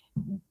 hey,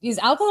 is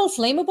alcohol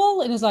flammable?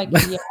 And he was like,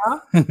 yeah.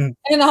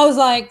 And I was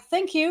like,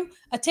 thank you.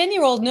 A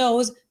 10-year-old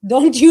knows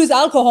don't use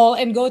alcohol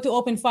and go to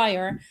open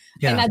fire.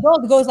 Yeah. An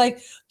adult goes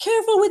like,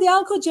 careful with the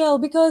alcohol gel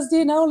because,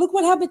 look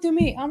what happened to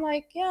me. I'm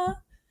like, yeah.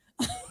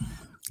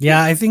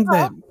 Yeah, I think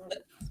that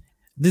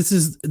this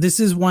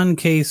is one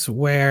case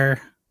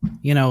where,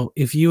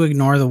 if you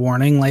ignore the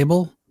warning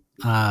label,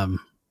 it's not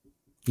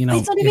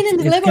even in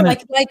the label.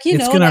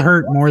 It's going to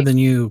hurt more than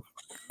you.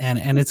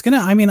 And it's going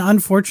to,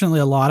 unfortunately,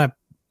 a lot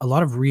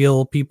of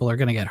real people are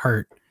going to get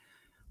hurt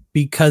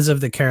because of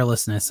the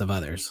carelessness of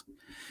others,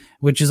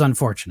 which is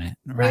unfortunate,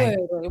 right?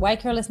 Wait. Why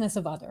carelessness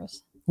of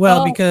others?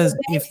 Well, because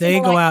if they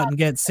go out and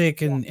get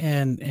sick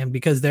and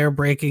because they're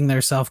breaking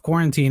their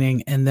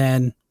self-quarantining and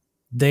then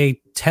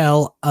they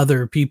tell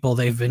other people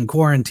they've been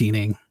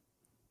quarantining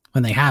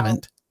when they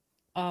haven't,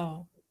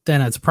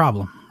 then it's a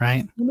problem,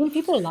 right? You mean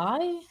people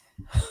lie?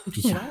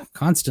 Yeah,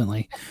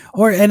 constantly.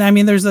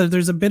 There's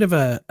a bit of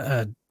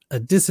a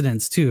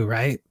dissonance too,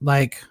 right?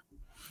 Like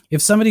if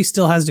somebody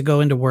still has to go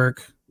into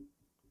work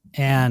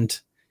and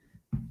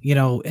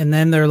and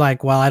then they're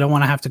like, well, I don't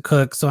want to have to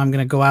cook, so I'm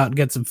going to go out and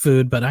get some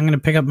food, but I'm going to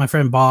pick up my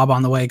friend Bob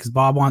on the way because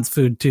Bob wants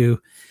food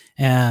too.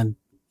 And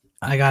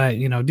I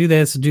gotta, do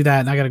this, do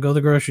that, and I gotta go to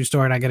the grocery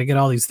store, and I gotta get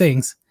all these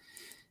things.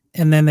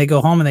 And then they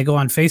go home and they go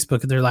on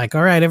Facebook and they're like,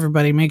 all right,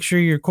 everybody, make sure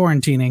you're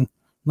quarantining.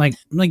 Like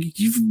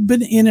you've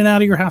been in and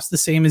out of your house the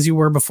same as you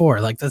were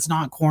before. Like that's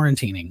not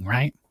quarantining,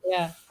 right?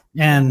 Yeah.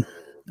 And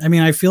I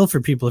mean, I feel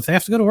for people if they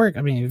have to go to work.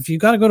 I mean, if you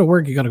got to go to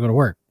work, you got to go to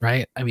work,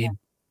 right? I mean,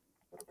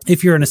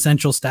 if you're an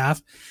essential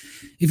staff,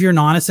 if you're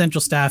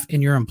non-essential staff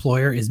and your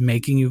employer is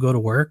making you go to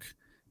work,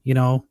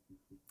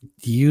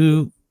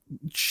 you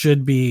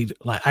should be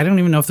like, I don't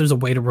even know if there's a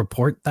way to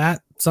report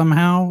that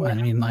somehow. I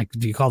mean, like,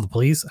 do you call the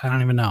police? I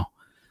don't even know.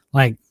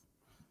 Like,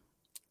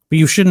 but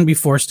you shouldn't be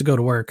forced to go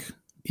to work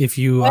if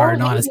you are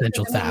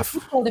non-essential staff.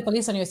 You call the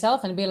police on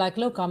yourself and be like,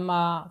 look,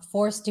 I'm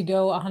forced to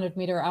go 100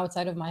 meters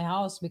outside of my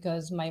house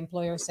because my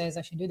employer says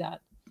I should do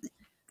that.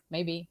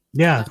 Maybe.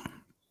 Yeah.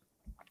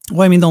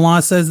 Well, I mean, the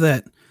law says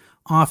that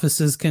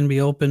offices can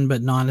be open,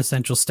 but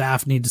non-essential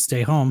staff need to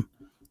stay home.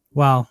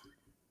 Well,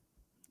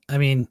 I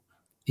mean,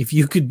 if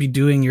you could be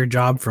doing your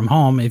job from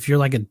home, if you're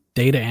like a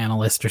data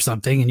analyst or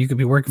something and you could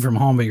be working from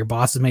home, but your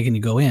boss is making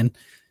you go in.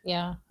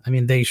 Yeah. I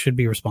mean, they should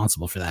be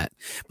responsible for that.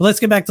 But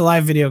let's get back to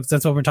live video because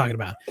that's what we're talking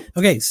about.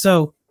 Okay.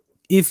 So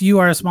if you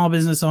are a small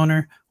business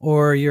owner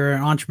or you're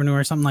an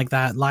entrepreneur or something like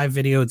that, live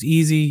video, it's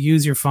easy.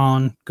 Use your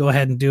phone. Go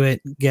ahead and do it.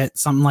 Get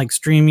something like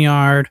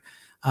StreamYard.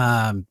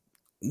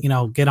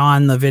 Get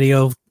on the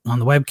video on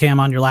the webcam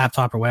on your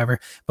laptop or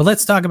whatever. But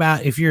let's talk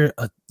about if you're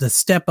the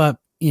step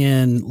up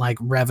in like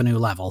revenue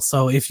level.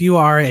 So if you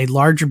are a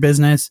larger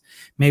business,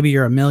 maybe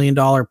you're $1 million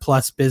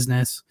plus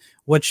business,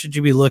 what should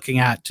you be looking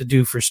at to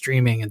do for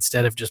streaming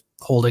instead of just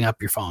holding up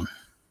your phone?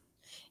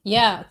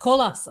 Yeah,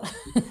 call us,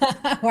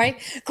 right?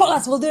 Call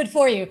us, we'll do it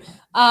for you.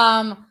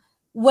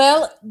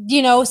 Well,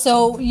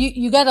 so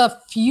you got a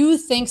few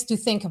things to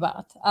think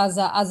about as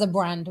a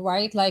brand,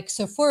 right? Like,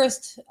 so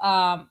first,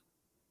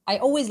 I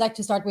always like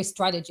to start with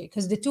strategy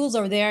because the tools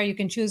are there. You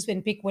can choose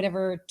and pick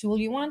whatever tool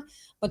you want.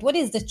 But what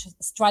is the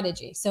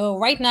strategy? So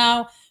right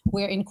now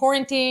we're in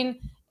quarantine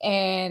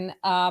and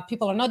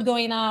people are not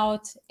going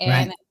out and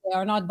right. They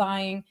are not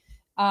buying.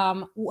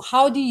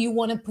 How do you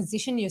want to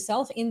position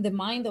yourself in the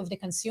mind of the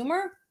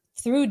consumer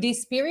through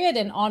this period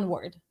and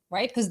onward,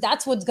 right? Because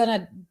that's what's going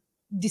to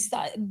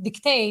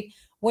dictate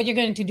what you're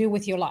going to do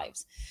with your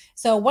lives.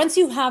 So once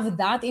you have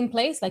that in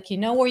place, like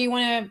where you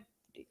want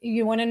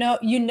to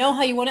know,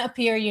 how you want to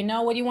appear,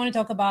 what you want to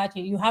talk about,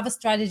 you have a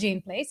strategy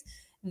in place,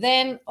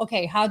 then,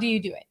 okay, how do you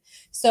do it?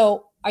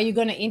 So are you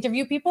going to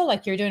interview people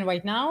like you're doing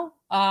right now?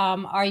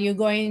 Are you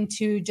going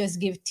to just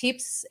give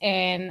tips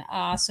and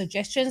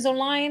suggestions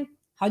online?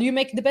 How do you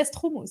make the best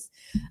hummus?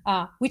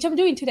 Which I'm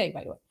doing today,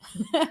 by the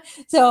way.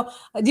 So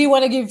do you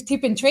want to give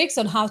tips and tricks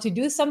on how to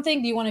do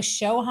something? Do you want to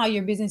show how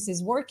your business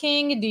is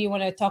working? Do you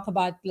want to talk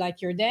about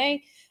like your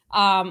day?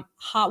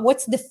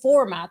 What's the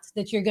format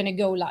that you're going to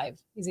go live?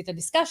 Is it a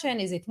discussion?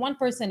 Is it one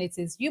person? Is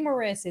it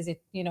humorous? Is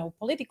it,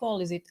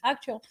 political? Is it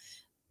actual?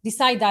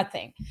 Decide that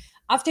thing.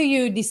 After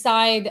you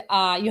decide,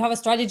 you have a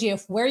strategy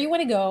of where you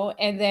want to go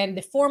and then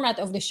the format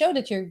of the show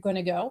that you're going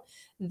to go,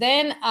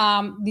 then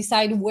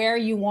decide where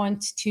you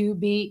want to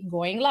be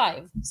going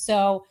live.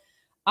 So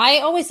I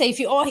always say, if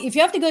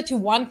you have to go to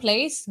one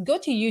place, go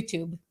to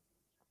YouTube.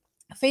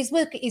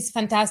 Facebook is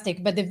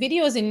fantastic, but the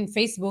videos in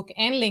Facebook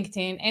and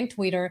LinkedIn and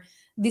Twitter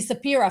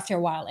disappear after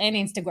a while, and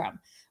Instagram,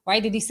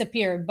 right? They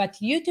disappear. But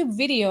YouTube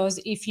videos,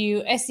 if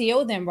you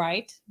SEO them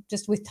right,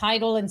 just with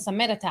title and some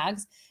meta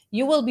tags,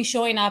 you will be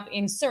showing up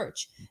in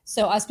search.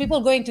 So as people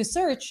going to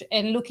search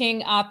and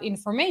looking up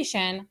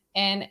information,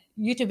 and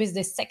YouTube is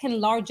the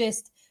second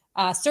largest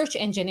search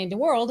engine in the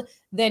world,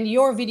 then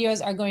your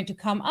videos are going to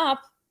come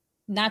up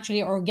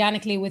naturally,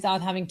 organically,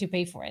 without having to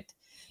pay for it.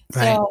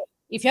 Right. So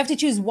if you have to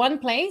choose one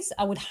place,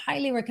 I would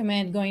highly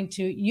recommend going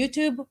to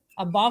YouTube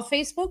above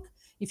Facebook.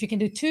 If you can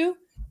do two,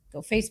 go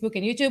Facebook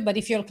and YouTube. But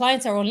if your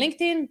clients are on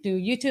LinkedIn, do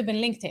YouTube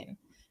and LinkedIn,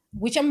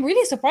 which I'm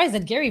really surprised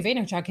that Gary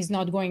Vaynerchuk is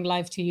not going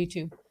live to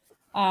YouTube.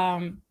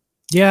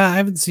 Yeah, I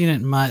haven't seen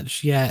it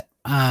much yet.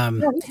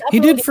 He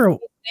did for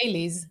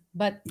dailies,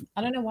 but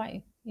I don't know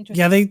why.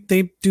 Yeah,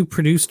 they do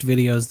produced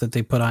videos that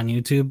they put on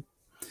YouTube.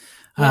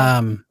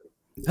 Yeah.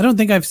 I don't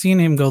think I've seen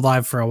him go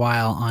live for a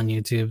while on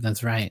YouTube.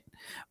 That's right.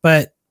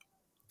 But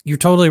you're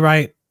totally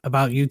right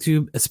about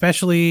YouTube,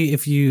 especially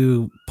if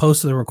you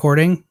post the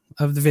recording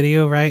of the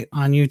video right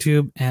on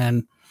YouTube.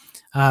 And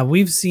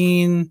we've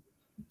seen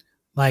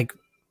like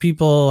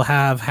people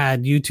have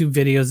had YouTube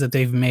videos that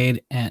they've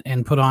made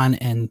and put on,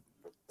 and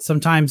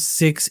sometimes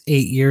 6-8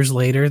 years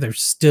later, they're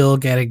still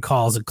getting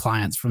calls of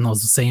clients from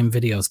those same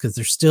videos because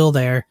they're still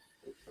there.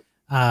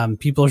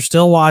 People are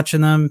still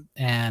watching them,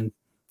 and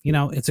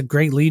it's a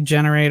great lead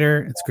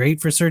generator. It's great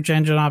for search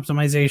engine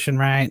optimization,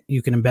 right?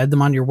 You can embed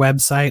them on your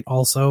website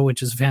also,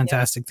 which is a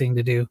fantastic thing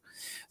to do.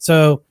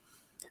 So,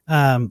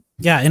 and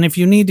if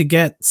you need to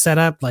get set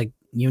up, like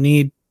you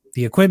need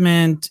the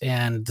equipment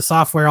and the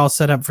software all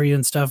set up for you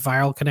and stuff,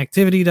 Viral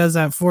Connectivity does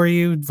that for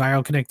you,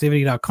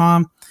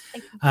 viralconnectivity.com.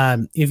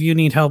 If you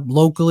need help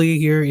locally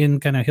here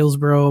in kind of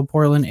Hillsboro,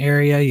 Portland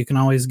area, you can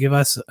always give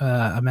us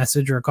a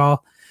message or a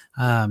call.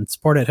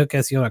 support at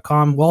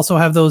hookseo.com. We'll also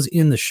have those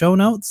in the show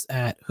notes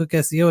at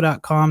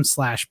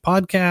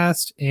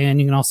hookseo.com/podcast. And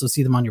you can also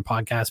see them on your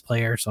podcast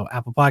player. So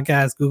Apple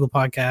Podcasts, Google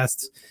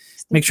Podcasts.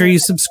 Make sure you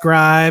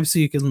subscribe so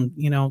you can,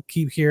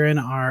 keep hearing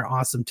our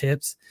awesome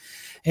tips.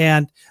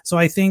 And so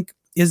I think,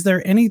 is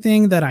there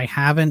anything that I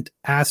haven't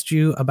asked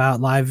you about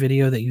live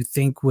video that you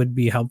think would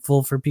be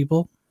helpful for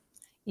people?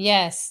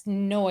 Yes,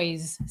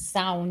 noise,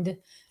 sound.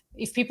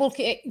 If people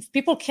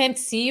can't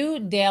see you,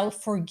 they'll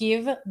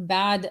forgive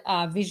bad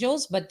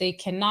visuals, but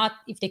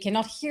if they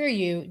cannot hear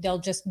you, they'll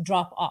just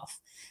drop off.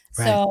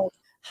 Right. So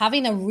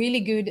having a really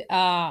good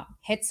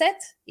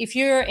headset. If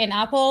you're in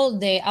Apple,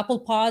 the Apple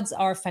Pods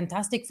are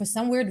fantastic. For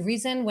some weird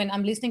reason, when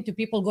I'm listening to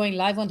people going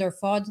live on their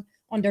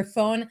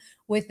phone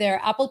with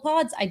their Apple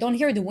Pods, I don't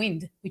hear the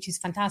wind, which is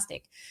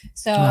fantastic.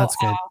 So that's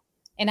good.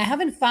 And I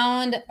haven't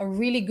found a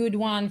really good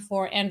one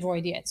for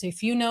Android yet. So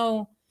if you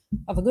know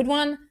of a good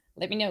one,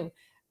 let me know.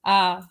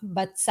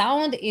 But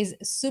sound is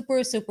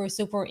super, super,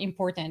 super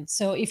important.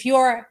 So if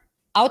you're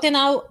out and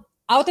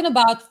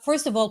about,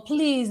 first of all,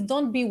 please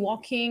don't be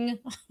walking.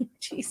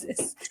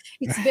 Jesus,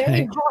 it's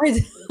very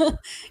hard.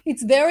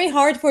 It's very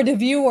hard for the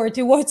viewer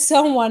to watch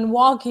someone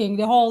walking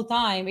the whole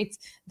time.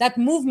 That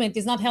movement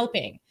is not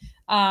helping.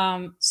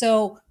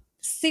 So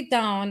sit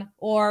down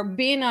or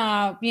be in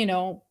a,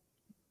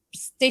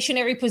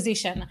 stationary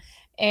position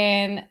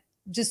and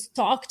just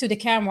talk to the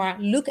camera.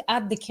 Look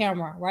at the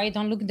camera, right?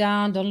 Don't look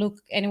down, don't look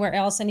anywhere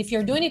else. And if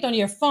you're doing it on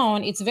your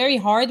phone, it's very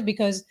hard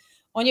because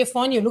on your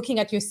phone, you're looking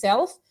at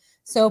yourself.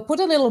 So put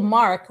a little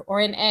mark or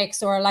an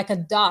X or like a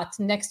dot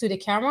next to the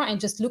camera and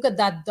just look at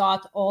that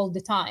dot all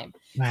the time.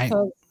 Right.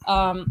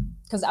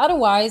 Because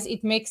otherwise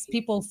it makes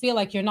people feel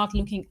like you're not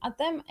looking at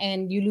them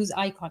and you lose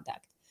eye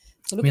contact.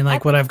 So I mean,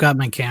 like what I've got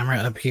my camera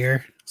up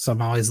here. So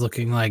I'm always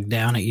looking like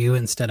down at you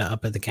instead of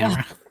up at the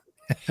camera. Yeah.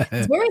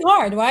 It's very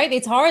hard, right?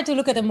 It's hard to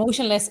look at a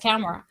motionless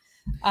camera,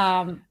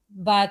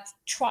 but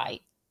try.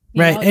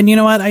 Right. And you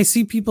know what? I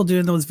see people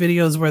doing those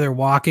videos where they're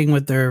walking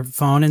with their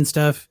phone and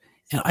stuff.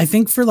 And I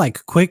think for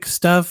like quick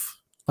stuff,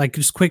 like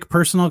just quick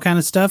personal kind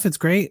of stuff, it's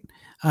great.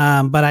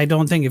 But I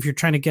don't think if you're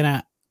trying to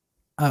get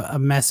a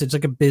message,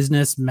 like a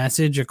business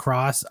message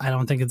across, I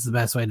don't think it's the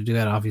best way to do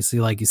it.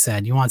 Obviously, like you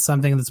said, you want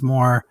something that's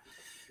more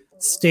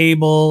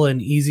stable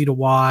and easy to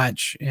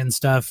watch and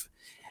stuff.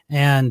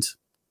 And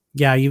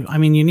yeah, you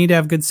need to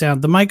have good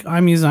sound. The mic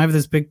I'm using, I have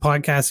this big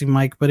podcasting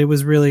mic, but it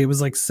was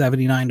like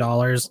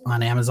 $79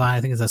 on Amazon. I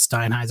think it's a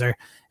Sennheiser.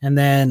 And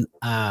then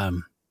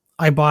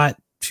I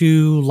bought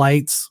 2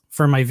 lights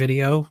for my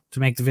video to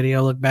make the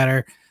video look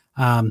better.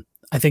 I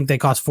think they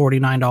cost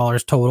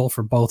 $49 total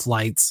for both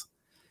lights.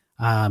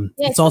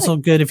 It's also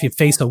good if you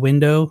face a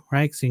window,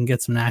 right? So you can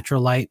get some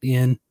natural light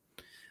in.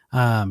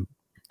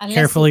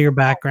 Careful of your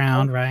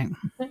background, right?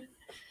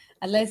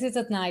 Unless it's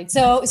at night.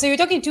 So you're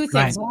talking 2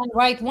 things.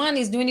 Right. One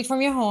is doing it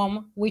from your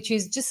home, which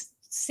is just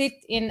sit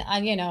in,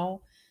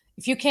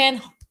 if you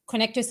can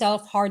connect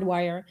yourself,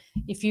 hardwire.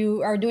 If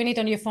you are doing it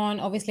on your phone,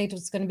 obviously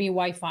it's going to be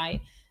Wi-Fi.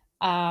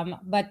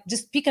 But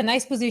just pick a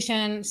nice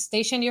position,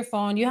 station your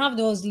phone. You have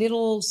those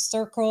little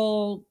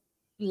circle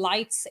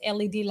lights,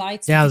 LED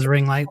lights. Yeah, those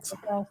ring lights.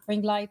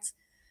 Ring lights.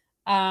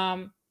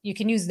 You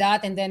can use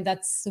that, and then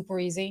that's super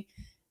easy.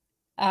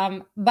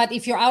 But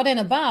if you're out and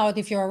about,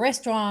 if you're a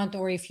restaurant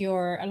or if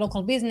you're a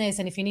local business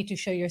and if you need to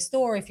show your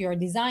store, if you're a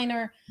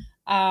designer,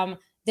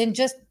 then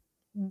just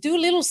do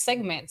little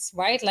segments,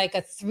 right? Like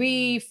a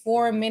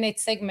 3-4 minute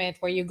segment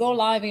where you go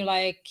live and you're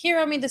like, here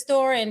I'm in the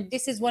store and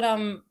this is what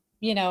I'm,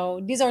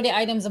 these are the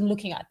items I'm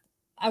looking at.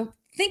 I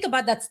think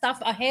about that stuff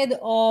ahead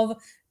of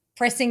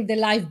pressing the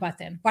live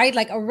button, right?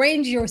 Like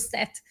arrange your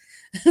set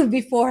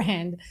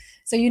beforehand.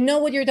 So you know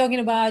what you're talking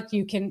about.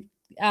 You can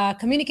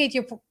communicate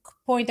your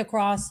point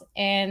across,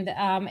 and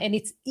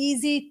it's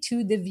easy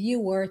to the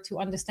viewer to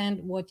understand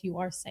what you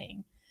are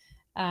saying.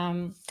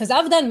 Because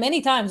I've done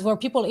many times where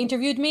people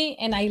interviewed me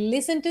and I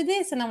listened to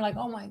this and I'm like,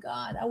 oh my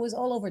God, I was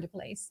all over the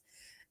place.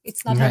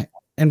 It's not right.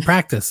 And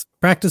practice.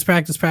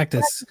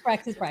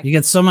 You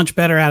get so much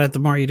better at it the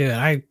more you do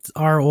it.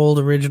 Our old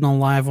original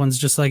live ones,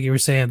 just like you were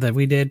saying, that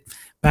we did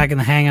back in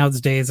the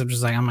Hangouts days, I'm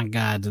just like, oh my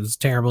God, it was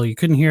terrible. You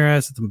couldn't hear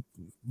us. The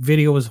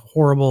video was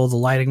horrible. The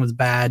lighting was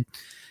bad.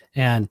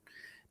 And,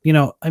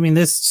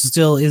 this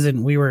still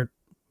isn't, we were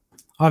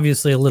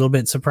obviously a little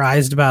bit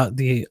surprised about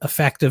the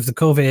effect of the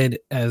COVID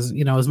as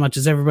much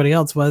as everybody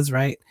else was,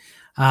 right?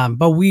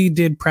 But we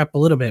did prep a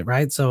little bit,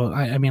 right? So,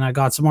 I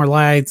got some more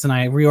lights and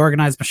I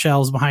reorganized my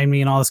shelves behind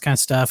me and all this kind of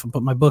stuff and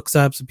put my books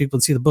up so people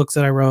would see the books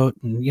that I wrote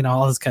and,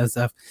 all this kind of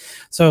stuff.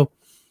 So,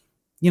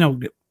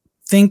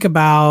 think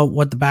about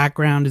what the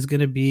background is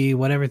going to be,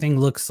 what everything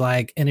looks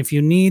like. And if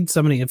you need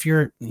somebody, if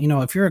you're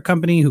a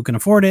company who can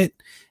afford it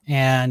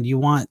and you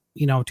want,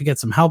 to get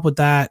some help with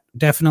that,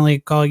 definitely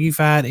call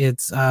UFAT.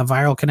 It's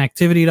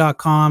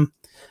viralconnectivity.com.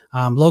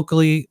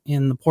 Locally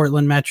in the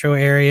Portland metro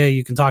area,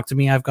 you can talk to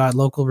me. I've got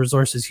local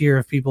resources here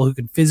of people who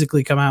can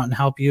physically come out and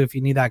help you if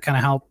you need that kind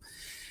of help.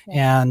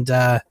 Yeah. And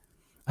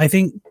I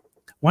think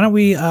why don't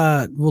we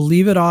we'll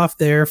leave it off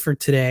there for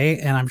today,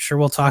 and I'm sure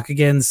we'll talk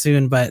again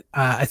soon. But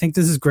I think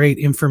this is great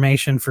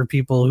information for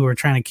people who are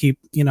trying to keep,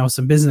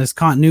 some business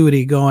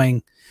continuity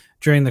going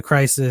during the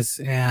crisis.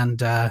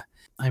 And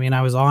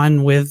I was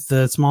on with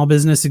the Small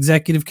Business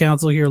Executive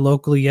Council here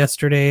locally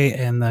yesterday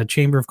and the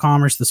Chamber of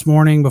Commerce this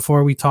morning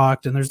before we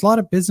talked. And there's a lot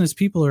of business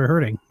people who are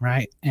hurting,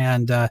 right?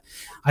 And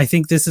I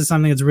think this is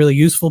something that's really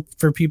useful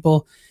for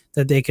people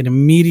that they can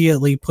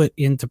immediately put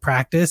into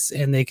practice,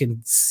 and they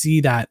can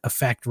see that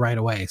effect right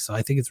away. So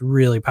I think it's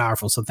really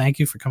powerful. So thank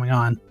you for coming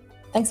on.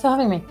 Thanks for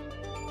having me.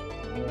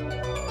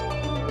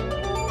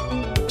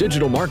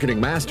 Digital Marketing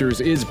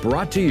Masters is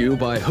brought to you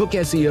by Hook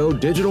SEO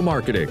Digital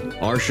Marketing.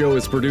 Our show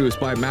is produced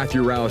by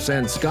Matthew Rouse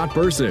and Scott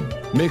Burson,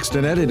 mixed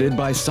and edited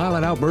by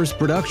Silent Outburst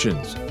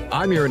Productions.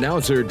 I'm your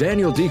announcer,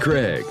 Daniel D.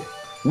 Craig.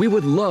 We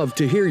would love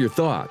to hear your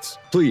thoughts.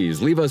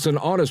 Please leave us an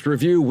honest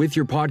review with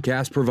your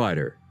podcast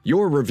provider.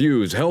 Your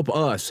reviews help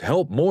us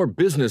help more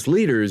business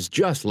leaders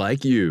just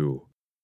like you.